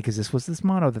today because this was this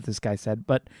motto that this guy said,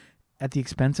 but at the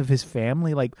expense of his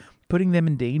family, like putting them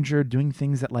in danger, doing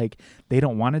things that like they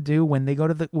don't want to do. When they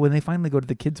finally go to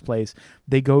the kid's place,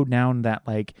 they go down that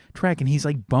like track and he's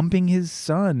like bumping his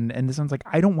son and the son's like,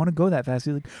 I don't want to go that fast.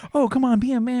 He's like, oh, come on,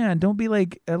 be a man. Don't be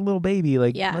like a little baby.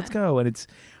 Like, let's go. And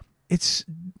it's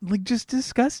like just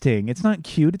disgusting. It's not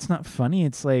cute. It's not funny.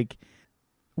 It's like,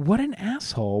 what an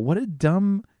asshole. What a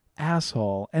dumb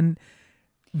asshole. And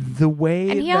the way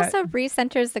and he also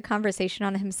recenters the conversation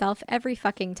on himself every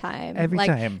fucking time. Every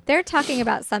time. They're talking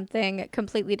about something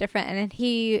completely different and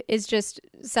he is just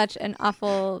such an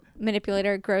awful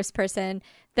manipulator, gross person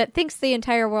that thinks the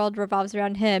entire world revolves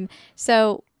around him.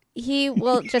 So he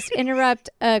will just interrupt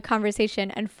a conversation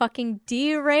and fucking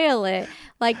derail it,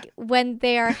 like when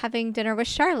they are having dinner with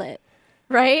Charlotte,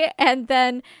 right? And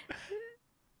then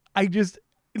I just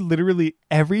literally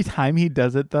every time he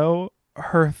does it though,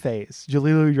 her face,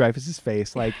 Julia Louis-Dreyfus's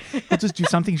face, like he'll just do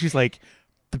something. She's like,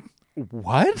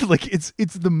 "What?" Like it's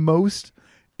the most,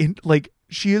 like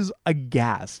she is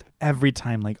aghast every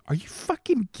time. Like, are you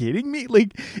fucking kidding me?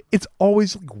 Like it's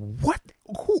always like, what?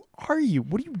 Who are you?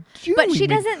 What are you doing? But she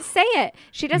doesn't say it.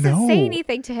 She doesn't say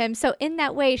anything to him. So in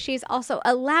that way, she's also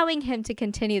allowing him to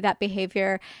continue that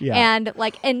behavior and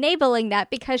like enabling that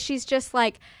because she's just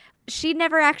like, she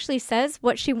never actually says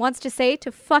what she wants to say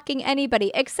to fucking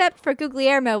anybody except for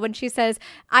Guglielmo when she says,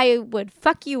 I would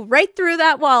fuck you right through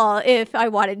that wall if I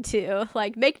wanted to.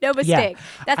 Like, make no mistake.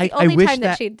 Yeah. That's the only time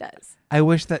that she does. I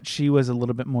wish that she was a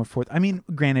little bit more I mean,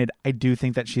 granted, I do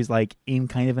think that she's like in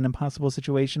kind of an impossible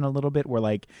situation a little bit where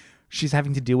like she's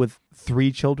having to deal with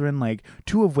 3 children, like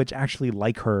 2 of which actually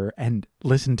like her and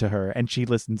listen to her and she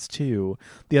listens too.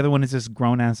 The other one is this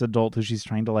grown ass adult who she's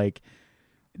trying to like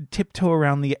tiptoe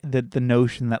around the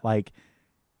notion that like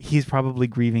he's probably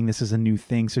grieving, this is a new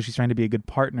thing, so she's trying to be a good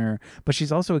partner, but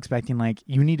she's also expecting like,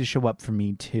 you need to show up for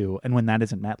me too. And when that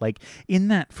isn't met, like in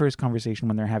that first conversation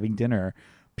when they're having dinner,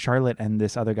 Charlotte and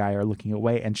this other guy are looking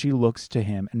away and she looks to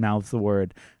him and mouths the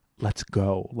word, let's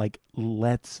go, like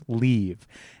let's leave.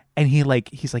 And he's like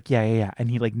yeah,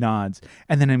 and he like nods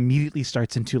and then immediately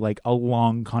starts into like a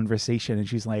long conversation and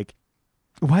she's like,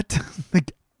 what?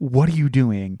 Like, what are you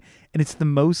doing? And it's the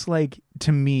most like,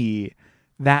 to me,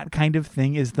 that kind of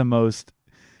thing is the most,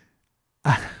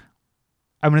 I'm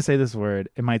going to say this word,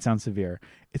 it might sound severe.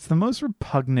 It's the most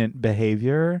repugnant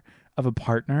behavior of a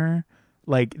partner.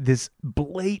 Like this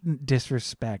blatant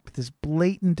disrespect, this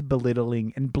blatant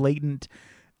belittling and blatant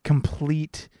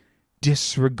complete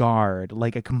disregard,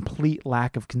 like a complete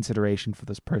lack of consideration for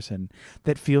this person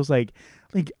that feels like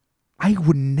I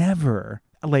would never,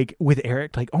 like with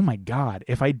Eric, like, oh my God,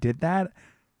 if I did that,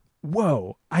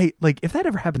 whoa, I like, if that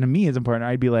ever happened to me as a partner,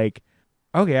 I'd be like,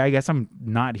 okay, I guess I'm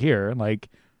not here. Like,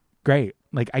 great.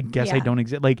 Like, I guess I don't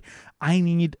exist. Like, I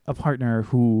need a partner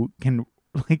who can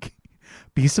like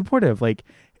be supportive. Like,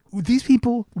 these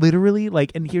people literally,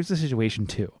 like, and here's the situation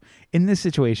too. In this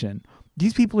situation,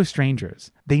 these people are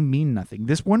strangers. They mean nothing.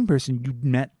 This one person you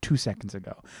met 2 seconds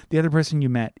ago, the other person you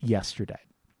met yesterday,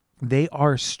 they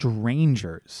are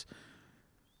strangers.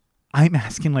 I'm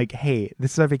asking, like, hey,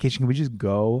 this is our vacation. Can we just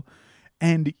go?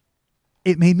 And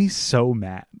it made me so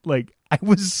mad. Like, I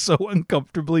was so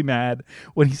uncomfortably mad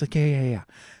when he's like, yeah.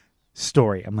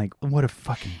 Story. I'm like, what a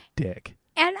fucking dick.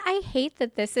 And I hate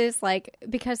that this is like,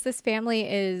 because this family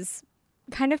is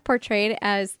kind of portrayed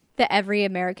as the every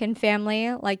American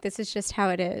family. Like, this is just how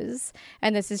it is.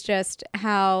 And this is just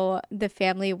how the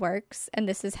family works. And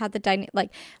this is how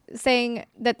like saying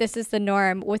that this is the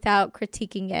norm without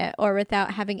critiquing it or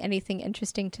without having anything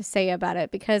interesting to say about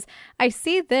it. Because I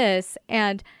see this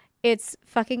and it's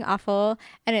fucking awful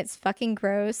and it's fucking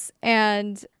gross.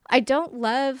 And I don't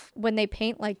love when they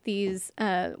paint like these,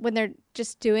 when they're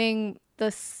just doing the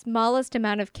smallest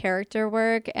amount of character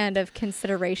work and of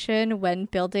consideration when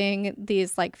building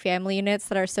these like family units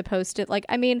that are supposed to, like,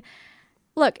 I mean,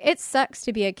 look, it sucks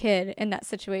to be a kid in that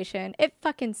situation. It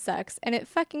fucking sucks. And it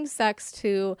fucking sucks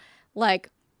to like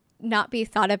not be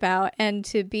thought about and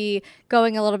to be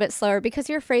going a little bit slower because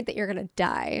you're afraid that you're going to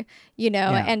die, you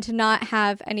know, and to not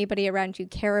have anybody around you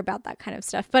care about that kind of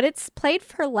stuff. But it's played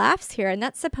for laughs here, and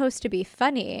that's supposed to be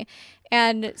funny.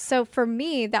 And so for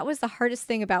me, that was the hardest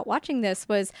thing about watching this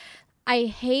was I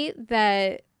hate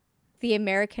that the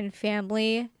American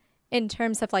family, in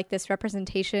terms of like this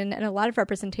representation, and a lot of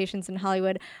representations in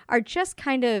Hollywood, are just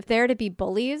kind of there to be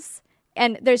bullies.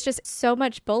 And there's just so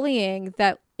much bullying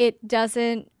that it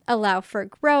doesn't allow for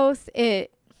growth.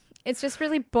 It's just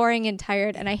really boring and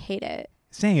tired, and I hate it.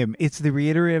 Same. It's the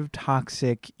reiterative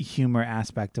toxic humor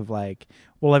aspect of like,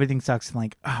 well, everything sucks and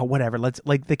like, oh, whatever. Let's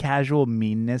like the casual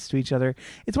meanness to each other.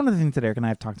 It's one of the things that Eric and I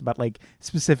have talked about, like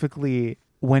specifically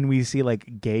when we see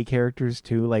like gay characters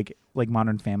too, like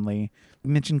Modern Family.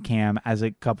 We mentioned Cam as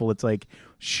a couple. It's like,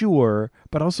 sure,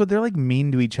 but also they're like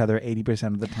mean to each other 80%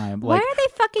 of the time. Why like, are they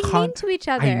fucking mean to each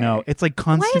other? I know. It's like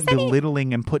constant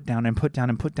belittling and put down and put down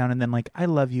and put down. And then like, I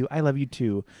love you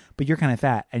too, but you're kind of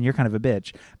fat and you're kind of a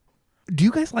bitch. Do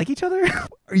you guys like each other?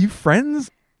 Are you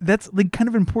friends? That's like kind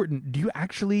of important. Do you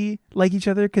actually like each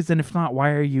other? Because then if not,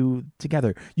 why are you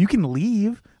together? You can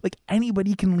leave. Like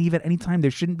anybody can leave at any time.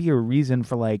 There shouldn't be a reason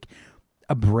for like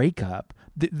a breakup.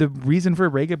 The reason for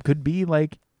a breakup could be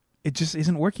like it just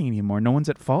isn't working anymore. No one's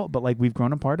at fault, but like we've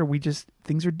grown apart or we just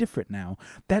things are different now.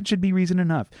 That should be reason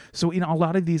enough. So in a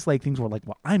lot of these like things where like,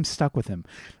 well, I'm stuck with him.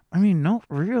 I mean, not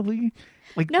really.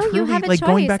 Like no, truly, you have a like, choice.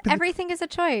 Going back to everything is a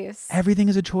choice. Everything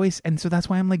is a choice. And so that's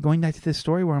why I'm like going back to this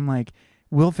story where I'm like,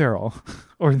 Will Ferrell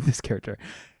or this character,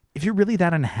 if you're really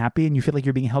that unhappy and you feel like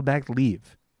you're being held back,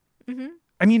 leave. Mm-hmm.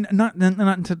 I mean, not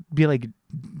to be like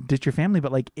ditch your family,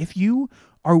 but like if you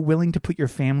are willing to put your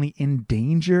family in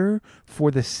danger for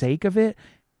the sake of it,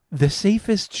 the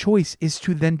safest choice is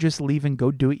to then just leave and go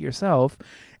do it yourself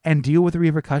and deal with the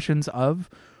repercussions of,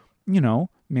 you know,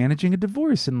 managing a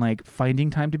divorce and like finding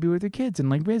time to be with your kids and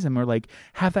like raise them or like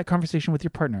have that conversation with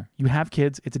your partner. You have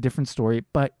kids, it's a different story,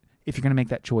 but if you're going to make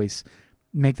that choice,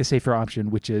 make the safer option,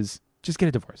 which is just get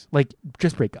a divorce. Like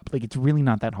just break up. Like it's really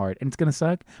not that hard and it's going to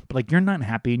suck, but like you're not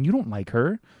happy and you don't like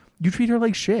her. You treat her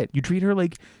like shit. You treat her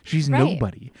like she's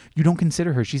nobody. You don't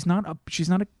consider her. She's not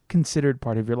a considered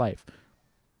part of your life.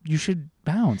 You should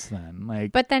bounce then.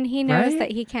 Like, but then he knows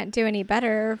that he can't do any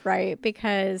better, right?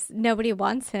 Because nobody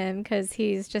wants him because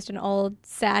he's just an old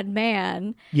sad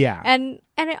man. Yeah. And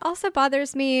it also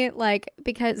bothers me, like,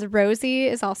 because Rosie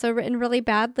is also written really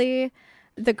badly,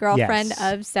 the girlfriend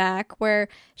of Zach, where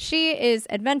she is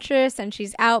adventurous and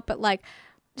she's out, but like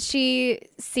she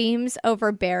seems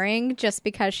overbearing just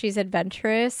because she's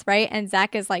adventurous, right? And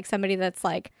Zach is like somebody that's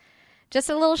like just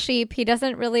a little sheep. He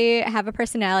doesn't really have a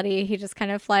personality. He just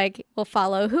kind of like will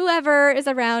follow whoever is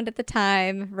around at the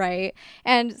time, right?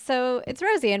 And so it's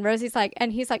Rosie, and Rosie's like,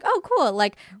 and he's like, oh, cool.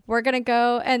 Like, we're going to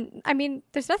go. And I mean,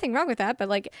 there's nothing wrong with that, but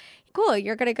like, cool.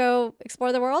 You're going to go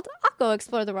explore the world. I'll go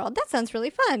explore the world. That sounds really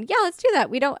fun. Yeah, let's do that.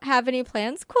 We don't have any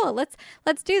plans. Cool. Let's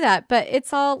do that. But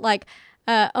it's all like,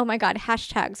 oh my God,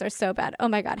 hashtags are so bad. Oh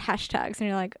my God, hashtags. And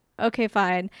you're like, okay,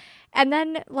 fine. And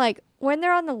then like when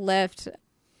they're on the lift,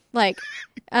 like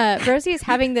Rosie is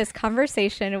having this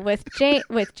conversation with Jamie,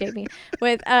 with Billy.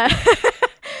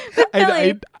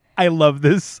 I love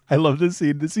this. I love this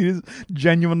scene. This scene is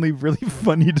genuinely really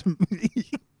funny to me.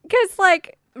 Because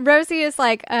like Rosie is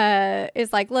like,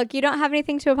 look, you don't have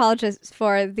anything to apologize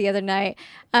for the other night.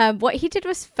 What he did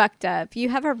was fucked up. You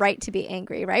have a right to be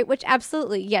angry, right? Which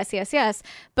absolutely, yes.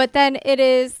 But then it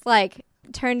is like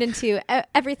turned into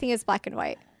everything is black and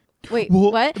white. wait,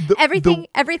 Well, what?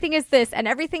 Everything is this and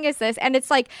everything is this. And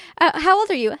it's like, how old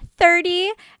are you?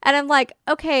 30? And I'm like,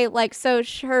 okay, like, so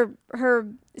her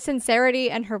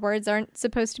sincerity and her words aren't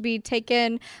supposed to be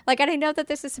taken. Like, and I know that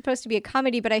this is supposed to be a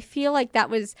comedy, but I feel like that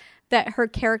her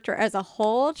character as a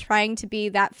whole, trying to be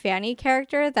that Fanny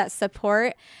character, that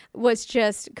support, was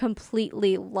just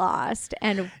completely lost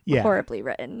and horribly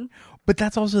written. But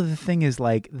that's also the thing, is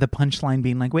like the punchline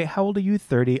being like, wait, how old are you?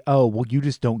 30? Oh, well, you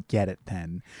just don't get it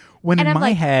then. When in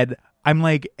my head, I'm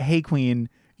like, hey, Queen,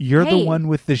 you're the one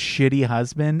with the shitty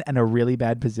husband and a really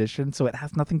bad position, so it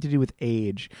has nothing to do with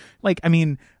age. Like, I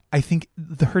mean, I think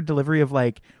her delivery of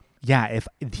like, yeah, if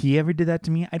he ever did that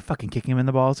to me, I'd fucking kick him in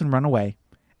the balls and run away.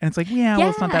 And it's like, yeah, well,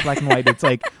 it's not that black and white. It's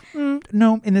like,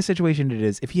 no, in this situation it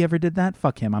is. If he ever did that,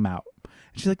 fuck him, I'm out. And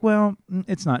she's like, well,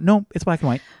 it's not. No, it's black and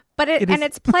white. But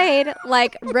it's played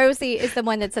like Rosie is the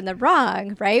one that's in the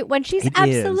wrong, right? When she's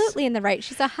absolutely in the right.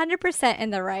 She's 100%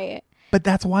 in the right. But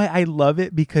that's why I love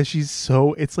it, because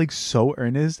it's like so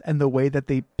earnest, and the way that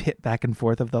they pit back and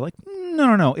forth of the like,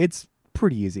 no, it's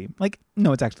pretty easy. Like,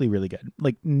 no, it's actually really good.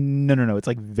 Like, no, it's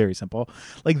like very simple.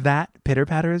 Like, that pitter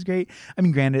patter is great. I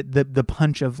mean, granted, the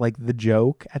punch of like the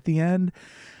joke at the end,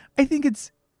 I think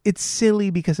it's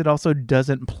silly because it also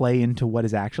doesn't play into what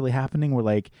is actually happening. We're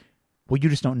like, well, you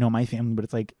just don't know my family, but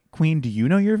it's like, Queen, do you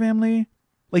know your family?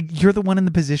 Like, you're the one in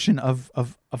the position of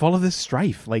all of this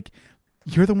strife. Like,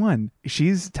 you're the one.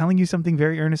 She's telling you something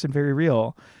very earnest and very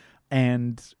real.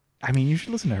 And I mean, you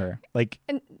should listen to her. Like,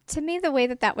 and to me, the way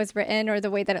that was written, or the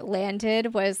way that it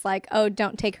landed, was like, oh,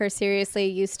 don't take her seriously.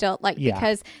 You still like,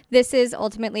 because this is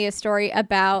ultimately a story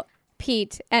about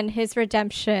Pete and his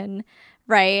redemption.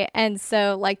 Right. And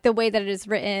so like the way that it is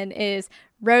written is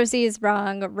Rosie is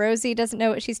wrong. Rosie doesn't know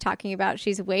what she's talking about.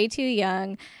 She's way too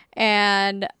young,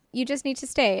 and you just need to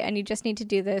stay, and you just need to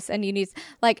do this, and you need,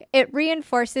 like, it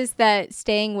reinforces that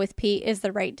staying with Pete is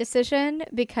the right decision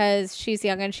because she's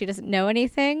young and she doesn't know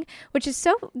anything,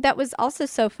 that was also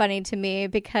so funny to me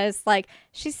because like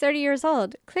she's 30 years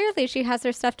old. Clearly she has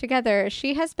her stuff together.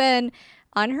 She has been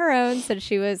on her own since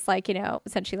she was like,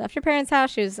 since she left her parents'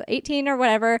 house. She was 18 or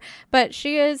whatever, but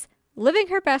she is living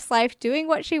her best life, doing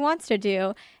what she wants to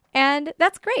do. And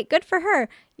that's great. Good for her.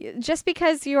 Just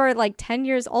because you're like 10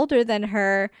 years older than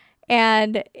her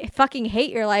and fucking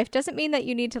hate your life doesn't mean that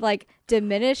you need to like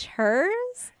diminish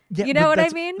hers. Yeah, you know what I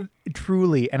mean?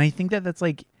 Truly. And I think that's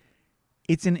like,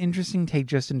 it's an interesting take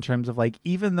just in terms of like,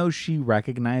 even though she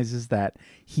recognizes that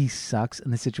he sucks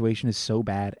and the situation is so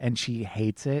bad and she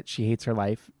hates it, she hates her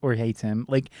life or hates him.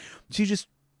 Like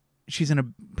she's in a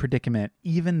predicament.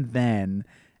 Even then,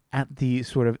 at the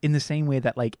sort of in the same way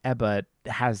that like Ebba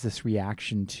has this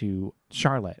reaction to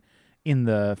Charlotte in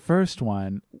the first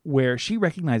one, where she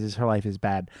recognizes her life is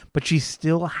bad, but she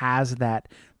still has that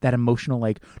emotional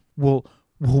like, well,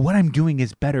 what I'm doing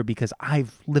is better because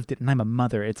I've lived it and I'm a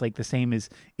mother. It's like the same as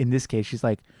in this case. She's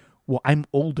like, well, I'm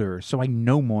older, so I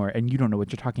know more, and you don't know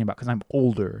what you're talking about because I'm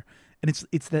older. And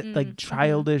it's that like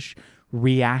childish,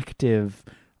 reactive,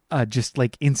 just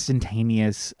like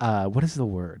instantaneous. What is the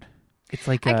word? It's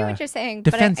like I get what you're saying.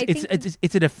 Defense. But I think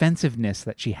it's a defensiveness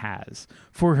that she has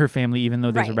for her family, even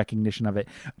though there's a recognition of it.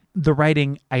 The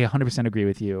writing, I 100% agree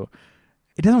with you.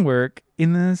 It doesn't work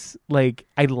in this. Like,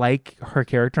 I like her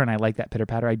character and I like that pitter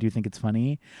patter. I do think it's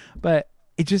funny, but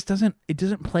it just doesn't. It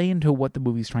doesn't play into what the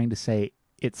movie's trying to say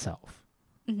itself.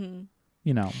 Mm-hmm.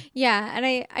 Yeah, and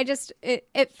I just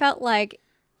it felt like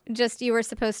just you were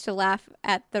supposed to laugh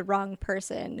at the wrong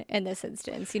person in this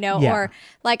instance, or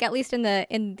like at least in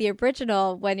the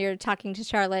original, when you're talking to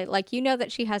Charlotte, like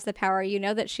that she has the power,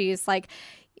 that she's like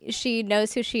she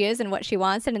knows who she is and what she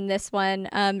wants, and in this one,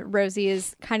 Rosie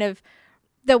is kind of.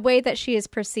 The way that she is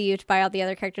perceived by all the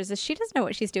other characters is she doesn't know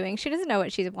what she's doing. She doesn't know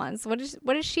what she wants. What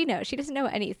does she know? She doesn't know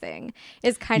anything,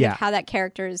 is kind of how that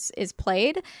character is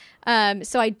played.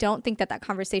 So I don't think that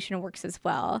conversation works as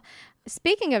well.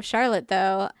 Speaking of Charlotte,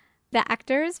 though, the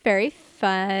actor is very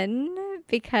fun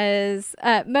because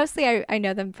mostly I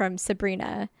know them from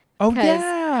Sabrina. Oh,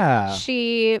 yeah.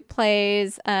 She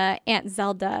plays Aunt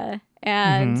Zelda,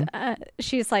 and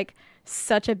she's like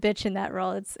such a bitch in that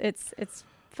role. It's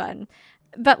fun.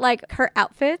 But like her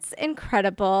outfit's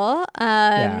incredible.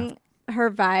 Her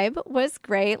vibe was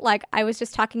great. Like I was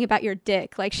just talking about your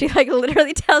dick. Like she like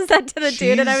literally tells that to the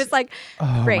dude, and I was like,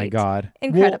 great. Oh my god,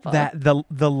 incredible. Well,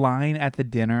 the line at the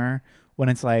dinner when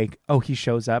it's like, oh, he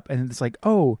shows up, and it's like,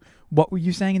 oh, what were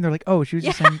you saying? And they're like, oh, she was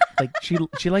just saying like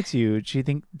she likes you. She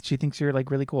thinks you're like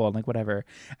really cool and like whatever.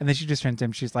 And then she just turns to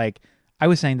him. She's like, I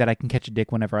was saying that I can catch a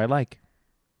dick whenever I like.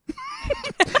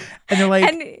 And they're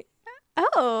like,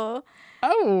 oh,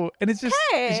 and it's just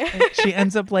she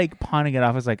ends up like pawning it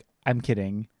off as like, I'm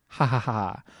kidding. Ha ha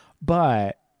ha.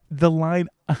 But the line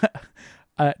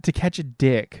to catch a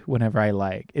dick whenever I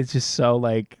like, it's just so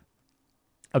like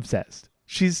obsessed.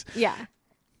 Yeah.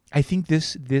 I think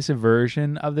this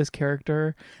version of this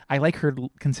character, I like her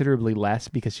considerably less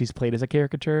because she's played as a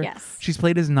caricature. Yes. She's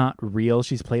played as not real.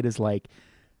 She's played as like,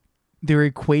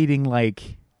 they're equating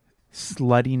like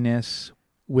sluttiness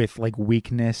with like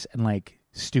weakness and like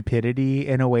stupidity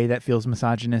in a way that feels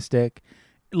misogynistic.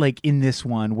 Like in this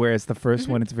one, whereas the first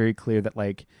one, it's very clear that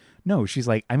like, no, she's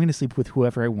like, I'm going to sleep with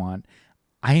whoever I want.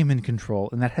 I am in control,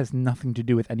 and that has nothing to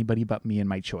do with anybody but me and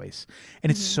my choice.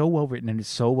 And it's so well written, and it's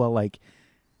so well like,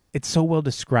 it's so well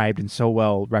described and so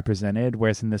well represented.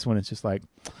 Whereas in this one, it's just like,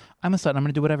 I'm a slut, and I'm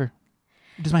going to do whatever.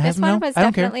 Does my This husband one know? was I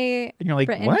don't care. definitely And you're like,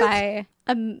 written what? by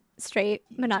a straight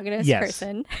monogamous Yes.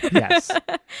 person. Yes.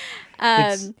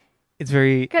 It's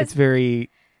very,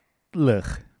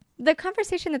 ugh. The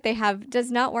conversation that they have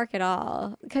does not work at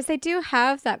all, because they do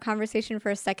have that conversation for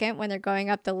a second when they're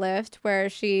going up the lift where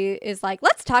she is like,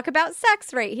 let's talk about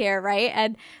sex right here, right?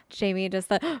 And Jamie does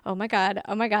the oh my god,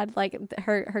 like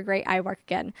her great eye work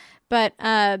again. But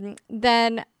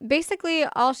then basically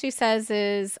all she says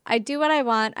is, I do what I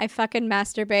want, I fucking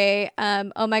masturbate,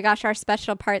 oh my gosh, our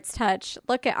special parts touch,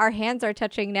 look at our hands are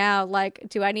touching now, like,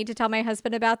 do I need to tell my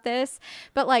husband about this?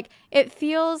 But like, it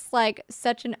feels like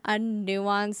such an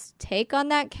unnuanced take on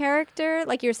that character.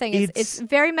 Like you're saying, it's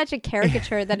very much a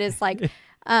caricature that is like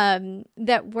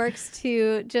that works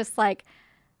to just like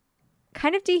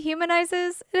kind of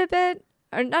dehumanizes it a bit,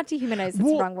 or not dehumanize, it's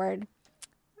the wrong word.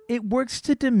 It works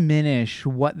to diminish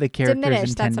what the character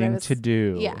is intending to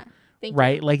do. Yeah.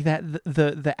 Right? Like that,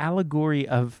 the allegory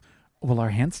of, well, our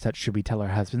hands touch. Should we tell our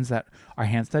husbands that our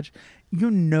hands touch?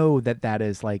 You know that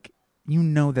is like, you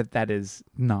know that is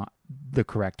not the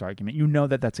correct argument. You know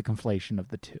that that's a conflation of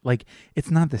the two. Like,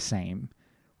 it's not the same.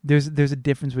 There's a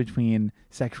difference between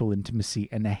sexual intimacy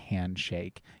and a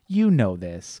handshake. You know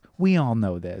this. We all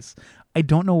know this. I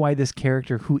don't know why this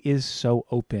character, who is so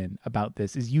open about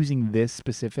this, is using this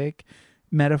specific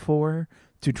metaphor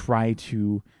to try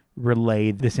to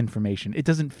relay this information. It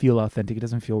doesn't feel authentic. It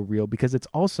doesn't feel real, because it's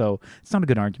not a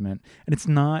good argument, and it's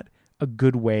not a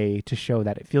good way to show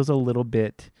that. It feels a little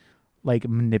bit like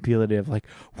manipulative, like,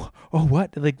 oh,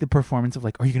 what? Like the performance of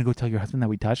like, are you going to go tell your husband that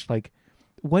we touched? Like,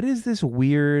 what is this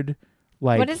weird,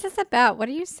 like... What is this about? What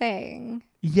are you saying?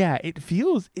 Yeah, it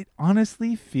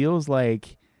honestly feels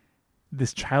like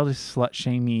this childish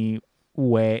slut-shamey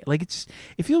way. Like,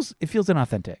 it feels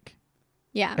inauthentic.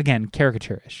 Yeah. Again,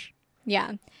 caricature-ish.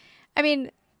 Yeah. I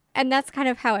mean, and that's kind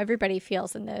of how everybody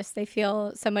feels in this. They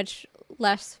feel so much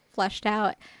less fleshed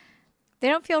out. They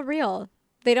don't feel real.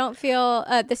 They don't feel...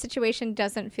 the situation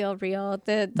doesn't feel real.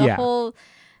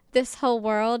 This whole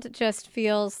world just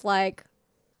feels like...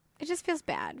 It just feels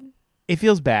bad. It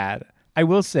feels bad. I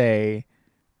will say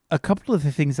a couple of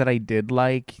the things that I did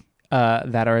like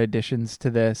that are additions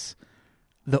to this.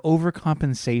 The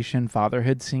overcompensation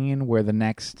fatherhood scene where the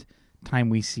next time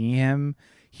we see him,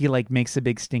 he like makes a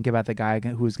big stink about the guy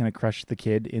who's going to crush the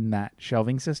kid in that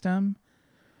shelving system.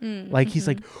 Like he's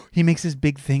like, he makes this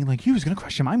big thing like, he was going to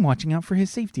crush him. I'm watching out for his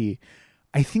safety.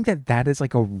 I think that is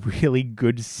like a really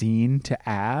good scene to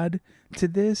add to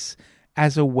this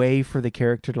as a way for the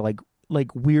character to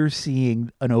like we're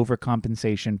seeing an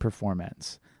overcompensation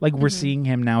performance. Like we're seeing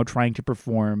him now trying to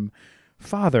perform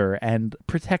father and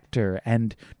protector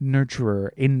and nurturer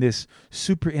in this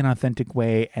super inauthentic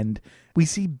way. And we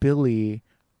see Billy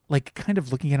like kind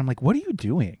of looking at him like, what are you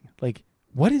doing? Like,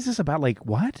 what is this about? Like,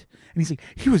 what? And he's like,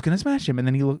 he was going to smash him. And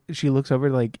then she looks over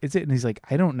like, is it? And he's like,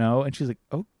 I don't know. And she's like,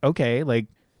 oh, okay. Like,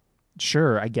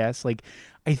 sure, I guess. Like,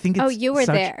 I think it's... Oh, you were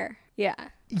there. Yeah.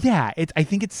 Yeah. I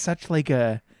think it's such like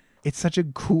it's such a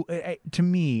cool, to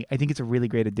me, I think it's a really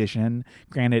great addition.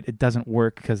 Granted, it doesn't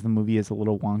work because the movie is a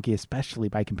little wonky, especially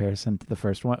by comparison to the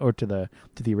first one or to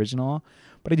the original.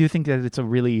 But I do think that it's a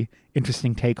really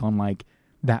interesting take on like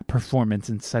that performance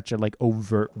in such a like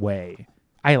overt way.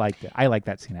 I liked it. I like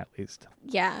that scene at least.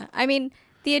 Yeah. I mean,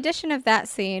 the addition of that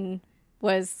scene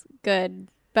was good,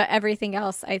 but everything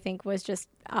else I think was just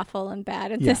awful and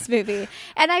bad in this movie.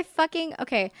 And I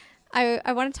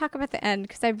want to talk about the end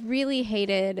because I really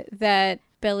hated that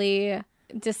Billy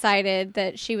decided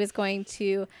that she was going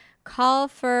to call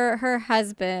for her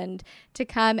husband to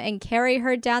come and carry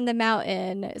her down the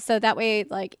mountain so that way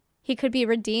like he could be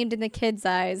redeemed in the kids'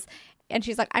 eyes. And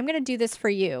she's like, I'm going to do this for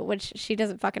you, which she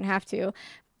doesn't fucking have to.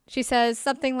 She says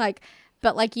something like,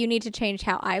 but like, you need to change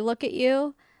how I look at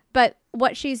you. But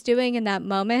what she's doing in that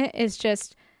moment is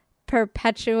just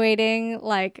perpetuating,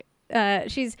 like,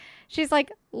 she's She's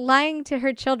like lying to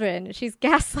her children. She's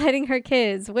gaslighting her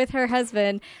kids with her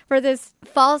husband for this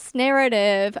false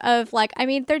narrative of like, I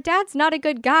mean, their dad's not a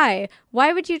good guy.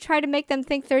 Why would you try to make them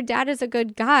think their dad is a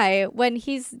good guy when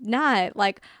he's not?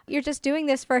 Like, you're just doing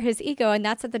this for his ego, and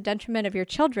that's at the detriment of your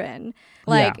children.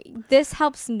 Like, this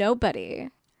helps nobody.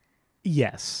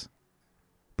 Yes.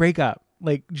 Break up.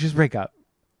 Like, just break up.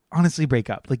 Honestly, break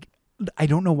up. Like, I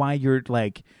don't know why you're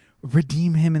like,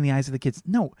 redeem him in the eyes of the kids.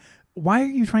 No. Why are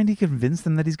you trying to convince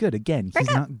them that he's good? Again,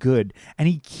 he's not good. And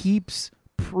he keeps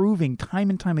proving time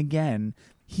and time again,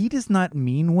 he does not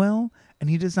mean well, and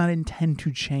he does not intend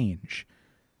to change.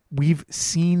 We've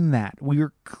seen that. We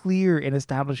are clear in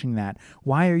establishing that.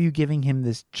 Why are you giving him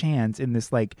this chance in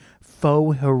this like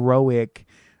faux heroic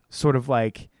sort of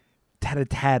like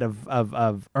tete-a-tete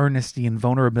of earnesty and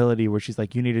vulnerability where she's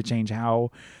like, you need to change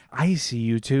how I see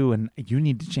you too, and you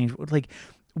need to change. Like,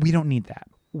 we don't need that.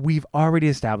 We've already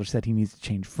established that he needs to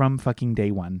change from fucking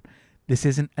day one. This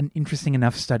isn't an interesting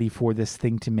enough study for this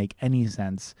thing to make any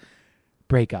sense.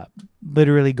 Break up.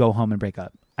 Literally go home and break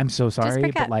up. I'm so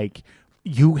sorry, but like,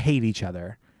 you hate each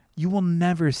other. You will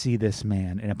never see this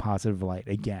man in a positive light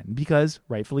again because,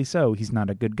 rightfully so, he's not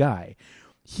a good guy.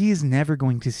 He is never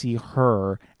going to see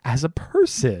her as a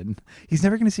person. He's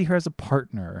never going to see her as a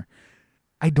partner.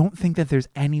 I don't think that there's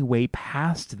any way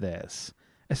past this.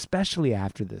 Especially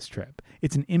after this trip.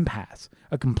 It's an impasse,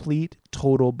 a complete,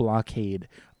 total blockade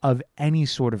of any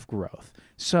sort of growth.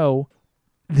 So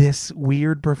this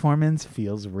weird performance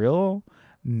feels real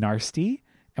nasty,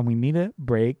 and we need to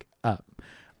break up.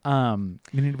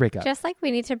 We need to break up. Just like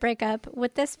we need to break up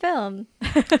with this film.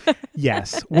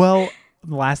 Yes. Well,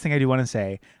 the last thing I do want to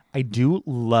say, I do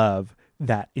love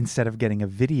that instead of getting a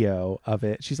video of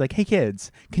it, she's like, hey kids,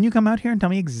 can you come out here and tell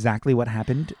me exactly what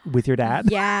happened with your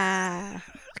dad? Yeah.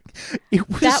 It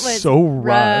was so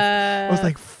rough. I was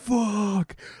like,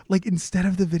 fuck. Like, instead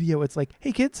of the video, it's like,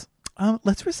 hey kids,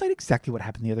 let's recite exactly what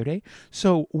happened the other day.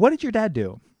 So what did your dad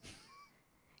do?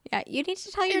 Yeah, you need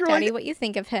to tell your daddy what you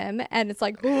think of him. And it's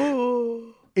like,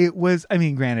 oh. It was, I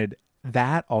mean, granted,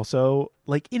 that also,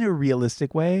 like, in a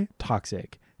realistic way,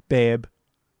 toxic. Babe,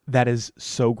 that is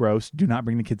so gross. Do not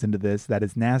bring the kids into this. That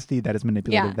is nasty. That is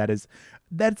manipulative. Yeah.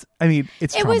 That's, I mean,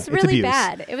 it's trauma. It was really it's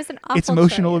bad. It was an awful It's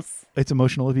emotional. choice. It's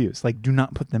emotional abuse. Like, do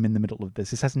not put them in the middle of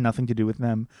this. This has nothing to do with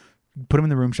them. Put them in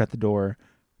the room, shut the door.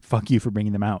 Fuck you for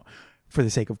bringing them out. For the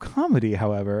sake of comedy,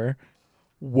 however,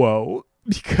 whoa,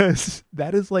 because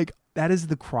that is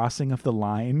the crossing of the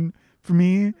line for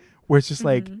me, where it's just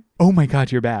like, oh my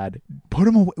God, you're bad. Put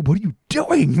them away. What are you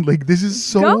doing? Like, this is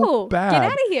so bad. Get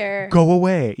out of here. Go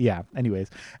away. Yeah. Anyways,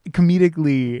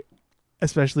 comedically,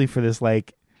 especially for this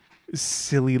like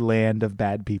silly land of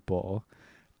bad people,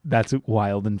 that's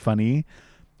wild and funny.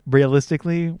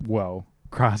 Realistically, whoa,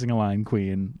 crossing a line,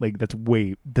 queen. Like,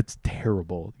 that's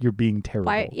terrible. You're being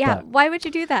terrible. Why would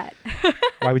you do that?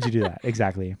 Why would you do that?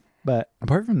 Exactly. But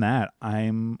apart from that,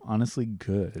 I'm honestly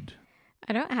good.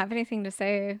 I don't have anything to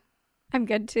say. I'm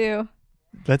good too.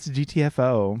 That's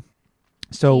GTFO.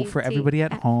 So for everybody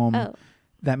at home,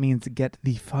 that means get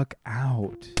the fuck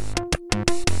out.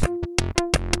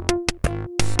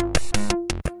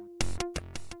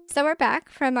 So we're back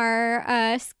from our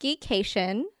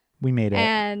skication. We made it.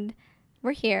 And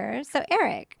we're here. So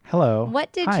Eric. Hello.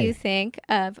 What did you think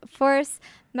of Force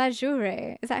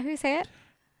Majeure? Is that how you say it?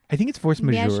 I think it's Force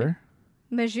Majeure.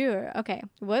 Majeure. Okay.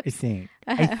 Whoops.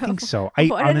 I think so.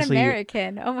 What honestly, an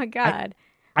American. Oh my God.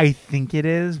 I think it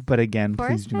is, but again, Force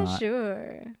please do not. Force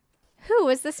Majeure. Who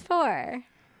was this for?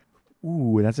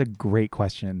 Ooh, that's a great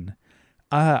question.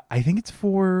 I think it's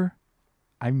for,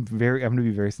 I'm going to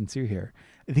be very sincere here.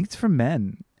 I think it's for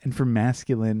men and for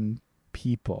masculine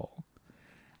people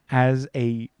as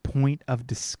a point of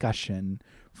discussion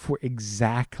for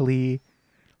exactly,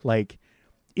 like,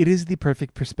 it is the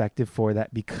perfect perspective for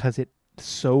that because it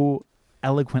so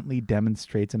eloquently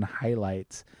demonstrates and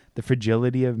highlights the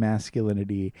fragility of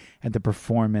masculinity and the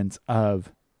performance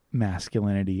of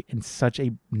masculinity in such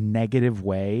a negative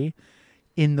way,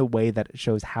 in the way that it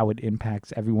shows how it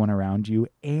impacts everyone around you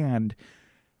and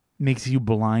makes you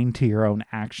blind to your own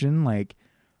action. Like,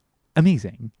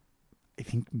 amazing. I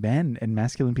think men and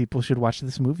masculine people should watch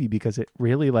this movie because it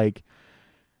really, like,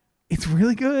 it's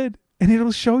really good. And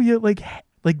it'll show you, like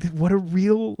what a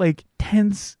real, like,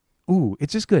 tense,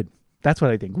 it's just good. That's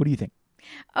what I think. What do you think?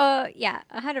 Oh, yeah,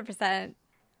 100%.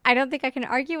 I don't think I can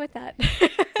argue with that.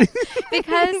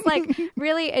 Because, like,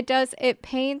 really, it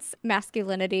paints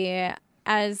masculinity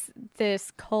as this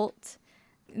cult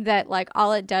that like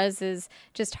all it does is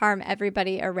just harm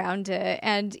everybody around it.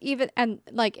 And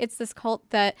like it's this cult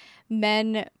that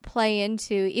men play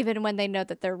into even when they know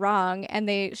that they're wrong, and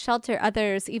they shelter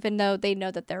others even though they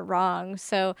know that they're wrong.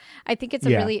 So I think it's a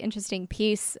really interesting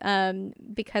piece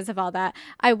because of all that.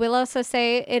 I will also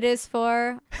say it is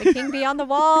for The King Beyond the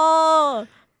Wall.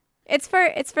 It's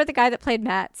for the guy that played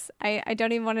Mats. I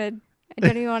don't even want to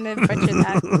butcher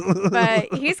that,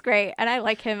 but he's great, and I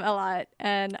like him a lot.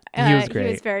 And he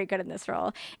was very good in this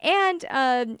role. And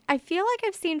I feel like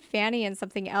I've seen Fanny in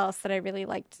something else that I really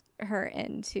liked her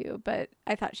in too, but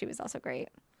I thought she was also great.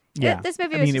 Yeah, this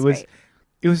movie was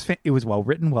great. It was well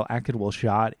written, well acted, well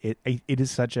shot. It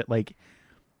is such a like.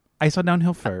 I saw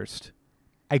Downhill first.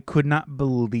 I could not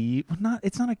believe.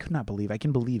 It's not. I could not believe. I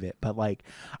can believe it, but like,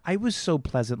 I was so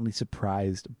pleasantly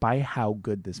surprised by how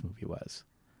good this movie was.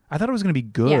 I thought it was going to be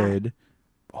good,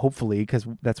 hopefully, because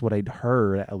that's what I'd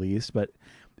heard at least. But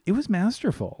it was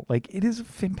masterful. Like, it is a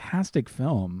fantastic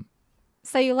film.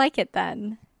 So you like it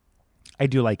then? I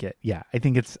do like it. Yeah, I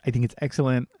think it's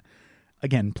excellent.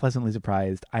 Again, pleasantly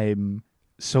surprised. I'm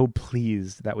so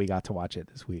pleased that we got to watch it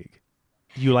this week.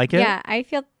 You like it? Yeah, I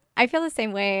feel the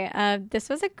same way. This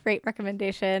was a great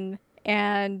recommendation,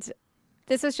 and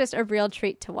this was just a real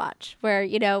treat to watch. Where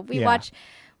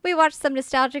we watched some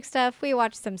nostalgic stuff. We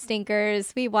watched some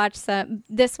stinkers. We watched some.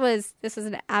 This was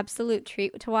an absolute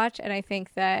treat to watch, and I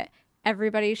think that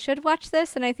everybody should watch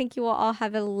this, and I think you will all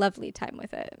have a lovely time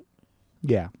with it.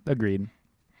 Yeah, agreed.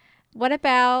 What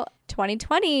about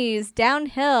 2020's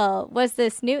Downhill? Was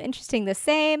this new, interesting, the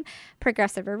same,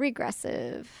 progressive, or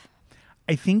regressive?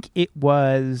 I think it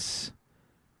wasn't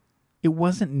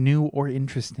new or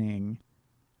interesting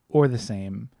or the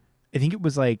same. I think it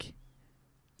was like,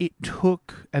 it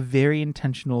took a very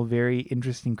intentional, very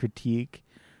interesting critique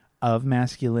of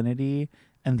masculinity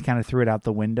and kind of threw it out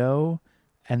the window,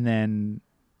 and then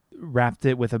wrapped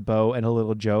it with a bow and a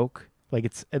little joke. Like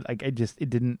it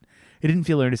didn't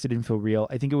feel earnest. It didn't feel real.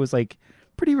 I think it was like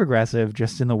pretty regressive,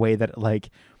 just in the way that it like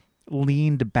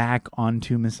leaned back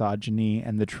onto misogyny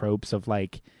and the tropes of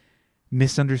like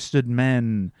misunderstood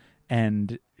men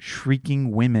and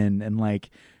shrieking women and like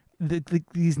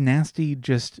these nasty,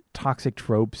 just toxic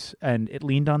tropes, and it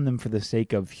leaned on them for the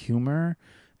sake of humor,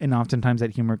 and oftentimes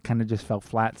that humor kind of just fell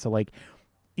flat. So like,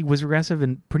 it was aggressive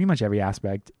in pretty much every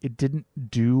aspect. It didn't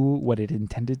do what it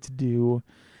intended to do,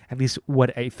 at least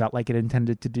what I felt like it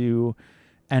intended to do.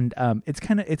 And it's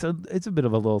a bit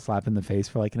of a little slap in the face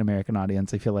for like an American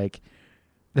audience. I feel like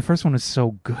the first one was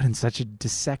so good and such a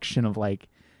dissection of like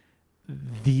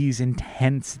these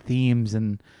intense themes,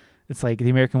 and it's like the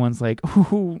American one's like,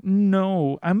 oh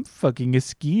no, I'm fucking a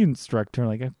ski instructor.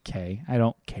 Like, okay, I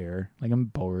don't care. Like, I'm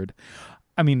bored.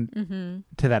 I mean,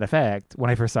 to that effect, when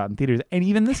I first saw it in theaters, and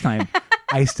even this time,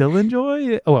 I still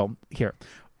enjoy it. Oh, well, here.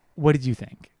 What did you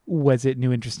think? Was it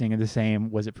new, interesting, or the same?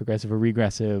 Was it progressive or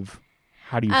regressive?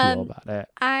 How do you feel about it?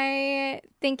 I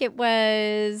think it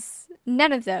was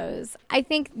none of those. I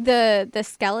think the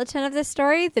skeleton of the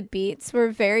story, the beats,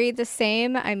 were very the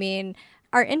same. I mean,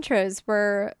 our intros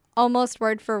were almost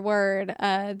word for word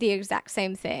the exact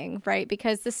same thing, right?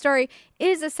 Because the story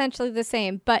is essentially the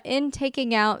same, but in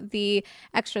taking out the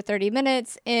extra 30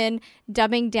 minutes, in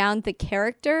dumbing down the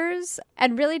characters,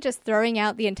 and really just throwing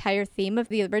out the entire theme of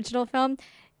the original film,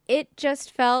 it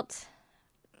just felt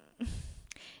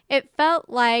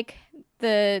like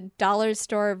the dollar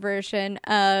store version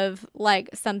of like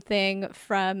something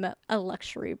from a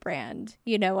luxury brand.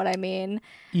 You know what I mean?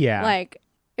 Yeah. Like,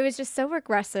 it was just so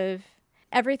regressive.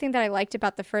 Everything that I liked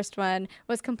about the first one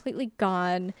was completely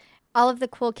gone. All of the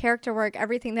cool character work,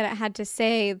 everything that it had to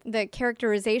say, the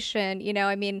characterization,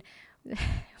 I mean,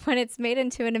 when it's made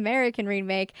into an American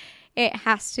remake, it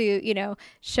has to,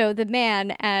 show the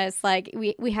man as like,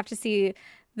 we have to see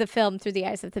the film through the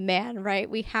eyes of the man, right?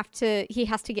 He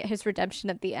has to get his redemption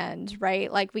at the end,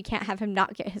 right? Like, we can't have him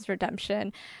not get his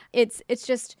redemption. It's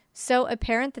just so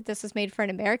apparent that this was made for an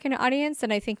American audience.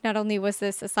 And I think not only was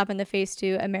this a slap in the face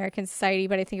to American society,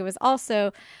 but I think it was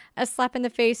also a slap in the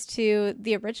face to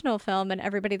the original film and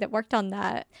everybody that worked on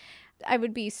that. I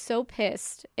would be so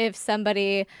pissed if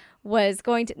somebody was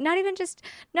going to not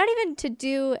even to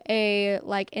do a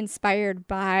like inspired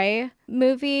by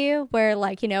movie where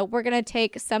like, we're going to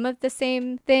take some of the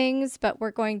same things, but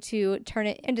we're going to turn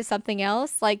it into something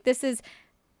else. Like, this is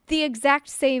the exact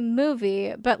same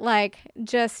movie, but like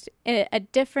just a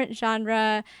different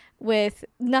genre with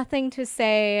nothing to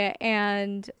say.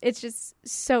 And it's just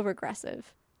so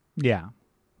regressive. Yeah.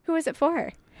 Who is it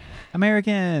for?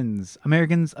 Americans.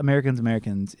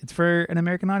 It's for an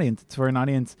American audience. It's for an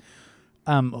audience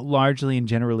largely and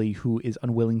generally who is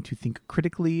unwilling to think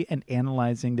critically and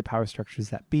analyzing the power structures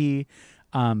that be,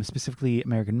 specifically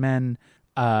American men.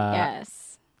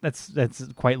 Yes. That's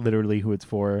quite literally who it's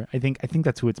for. I think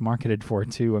that's who it's marketed for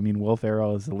too. I mean, Will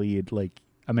Ferrell is the lead, like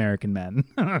American men.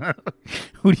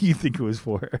 Who do you think it was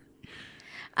for?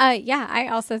 Yeah, I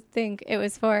also think it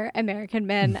was for American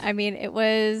men. I mean,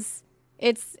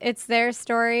 it's their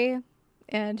story,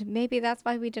 and maybe that's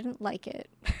why we didn't like it.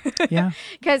 Yeah.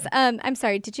 Because, I'm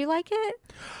sorry, did you like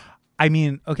it? I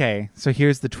mean, okay, so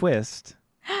here's the twist.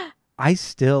 I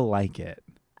still like it.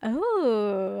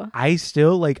 Oh. I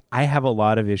have a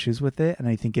lot of issues with it, and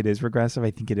I think it is regressive.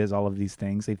 I think it is all of these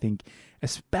things. I think,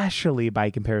 especially by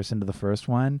comparison to the first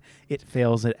one, it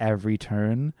fails at every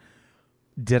turn.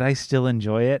 Did I still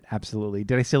enjoy it? Absolutely.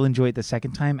 Did I still enjoy it the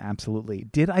second time? Absolutely.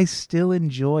 Did I still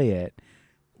enjoy it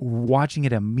watching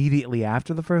it immediately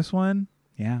after the first one?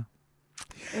 Yeah.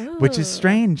 Ooh. Which is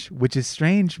strange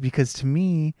because to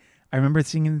me, I remember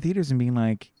seeing it in theaters and being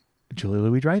like, Julia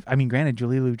Louis-Dreyfus. I mean, granted,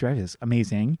 Julia Louis-Dreyfus is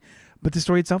amazing, but the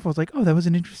story itself, I was like, oh, that was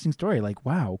an interesting story. Like,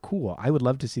 wow, cool. I would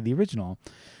love to see the original.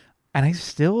 And I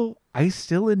still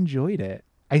enjoyed it.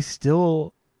 I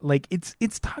still... Like,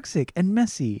 it's toxic and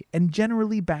messy and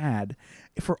generally bad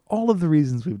for all of the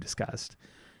reasons we've discussed.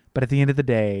 But at the end of the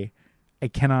day, I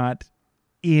cannot,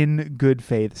 in good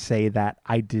faith, say that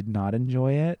I did not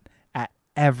enjoy it at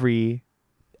every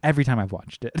time I've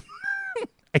watched it.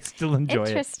 I still enjoy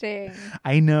Interesting. it.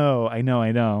 I know.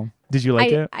 Did you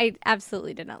like it? I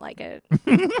absolutely did not like it.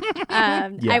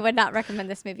 Yeah. I would not recommend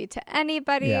this movie to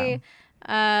anybody. Yeah.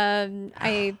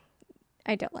 I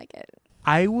don't like it.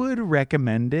 I would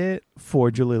recommend it for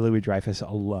Julia Louis-Dreyfus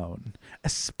alone,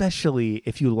 especially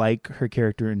if you like her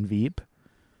character in Veep.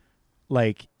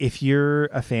 Like, if you're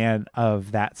a fan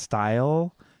of that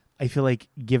style, I feel like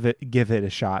give it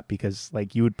a shot, because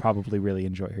like you would probably really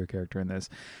enjoy her character in this.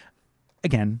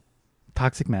 Again,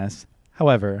 toxic mess.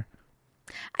 However,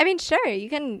 I mean, sure,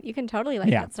 you can totally like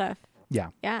that stuff. Yeah.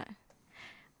 Yeah.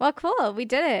 Well, cool. We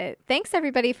did it. Thanks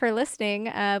everybody for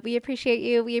listening. We appreciate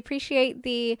you. We appreciate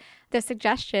the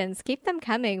suggestions. Keep them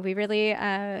coming. We really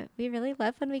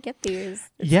love when we get these.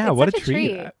 It's what a such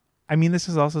treat. I mean, this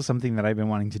is also something that I've been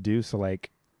wanting to do. So like,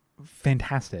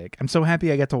 fantastic. I'm so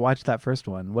happy I got to watch that first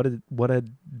one. What a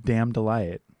damn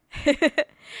delight.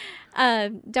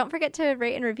 Don't forget to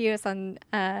rate and review us on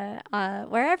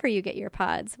wherever you get your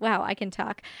pods. Wow, I can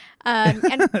talk. And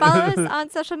follow us on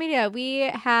social media.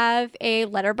 We have a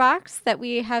letterbox that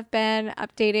we have been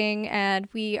updating, and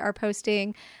we are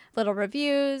posting little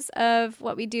reviews of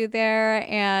what we do there,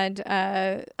 and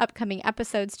upcoming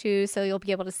episodes too, so you'll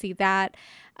be able to see that.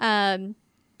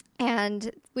 And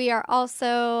we are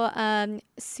also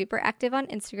super active on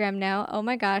Instagram now. Oh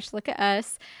my gosh, look at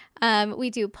us. We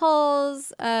do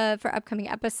polls for upcoming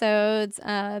episodes,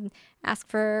 ask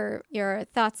for your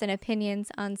thoughts and opinions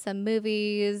on some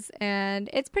movies, and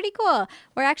it's pretty cool.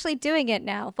 We're actually doing it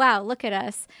now. Wow, look at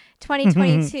us.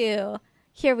 2022,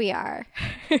 here we are.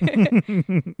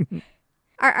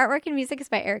 Our artwork and music is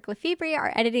by Eric Lefebvre.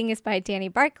 Our editing is by Danny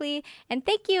Barkley. And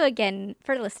thank you again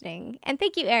for listening. And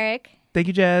thank you, Eric. Thank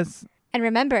you, Jess. And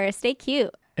remember, stay cute.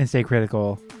 And stay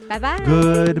critical. Bye-bye.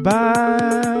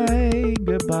 Goodbye.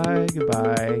 Goodbye.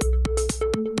 Goodbye.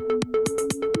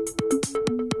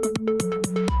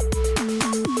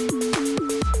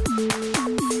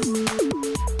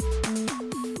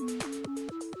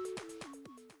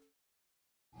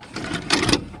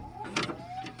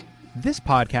 This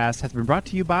podcast has been brought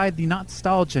to you by the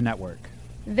Nostalgia Network.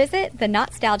 Visit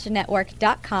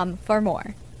thenostalgianetwork.com for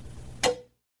more.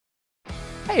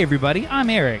 Hey everybody, I'm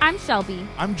Eric. I'm Shelby.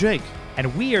 I'm Jake.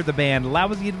 And we are the band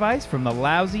Lousy Advice from the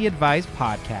Lousy Advice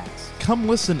Podcast. Come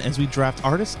listen as we draft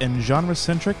artist and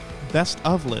genre-centric best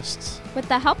of lists. With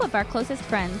the help of our closest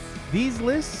friends. These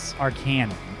lists are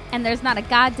canon. And there's not a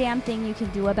goddamn thing you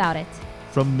can do about it.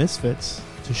 From Misfits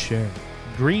to Cher.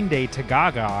 Green Day to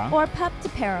Gaga. Or Pup to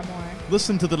Paramore.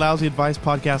 Listen to the Lousy Advice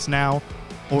Podcast now,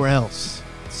 or else.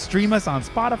 Stream us on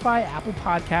Spotify, Apple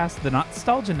Podcasts, the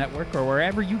Nostalgia Network, or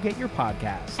wherever you get your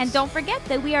podcasts. And don't forget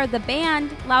that we are the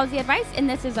band Lousy Advice, and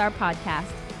this is our podcast,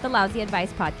 the Lousy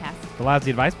Advice Podcast. The Lousy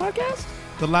Advice Podcast?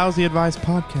 The Lousy Advice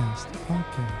Podcast.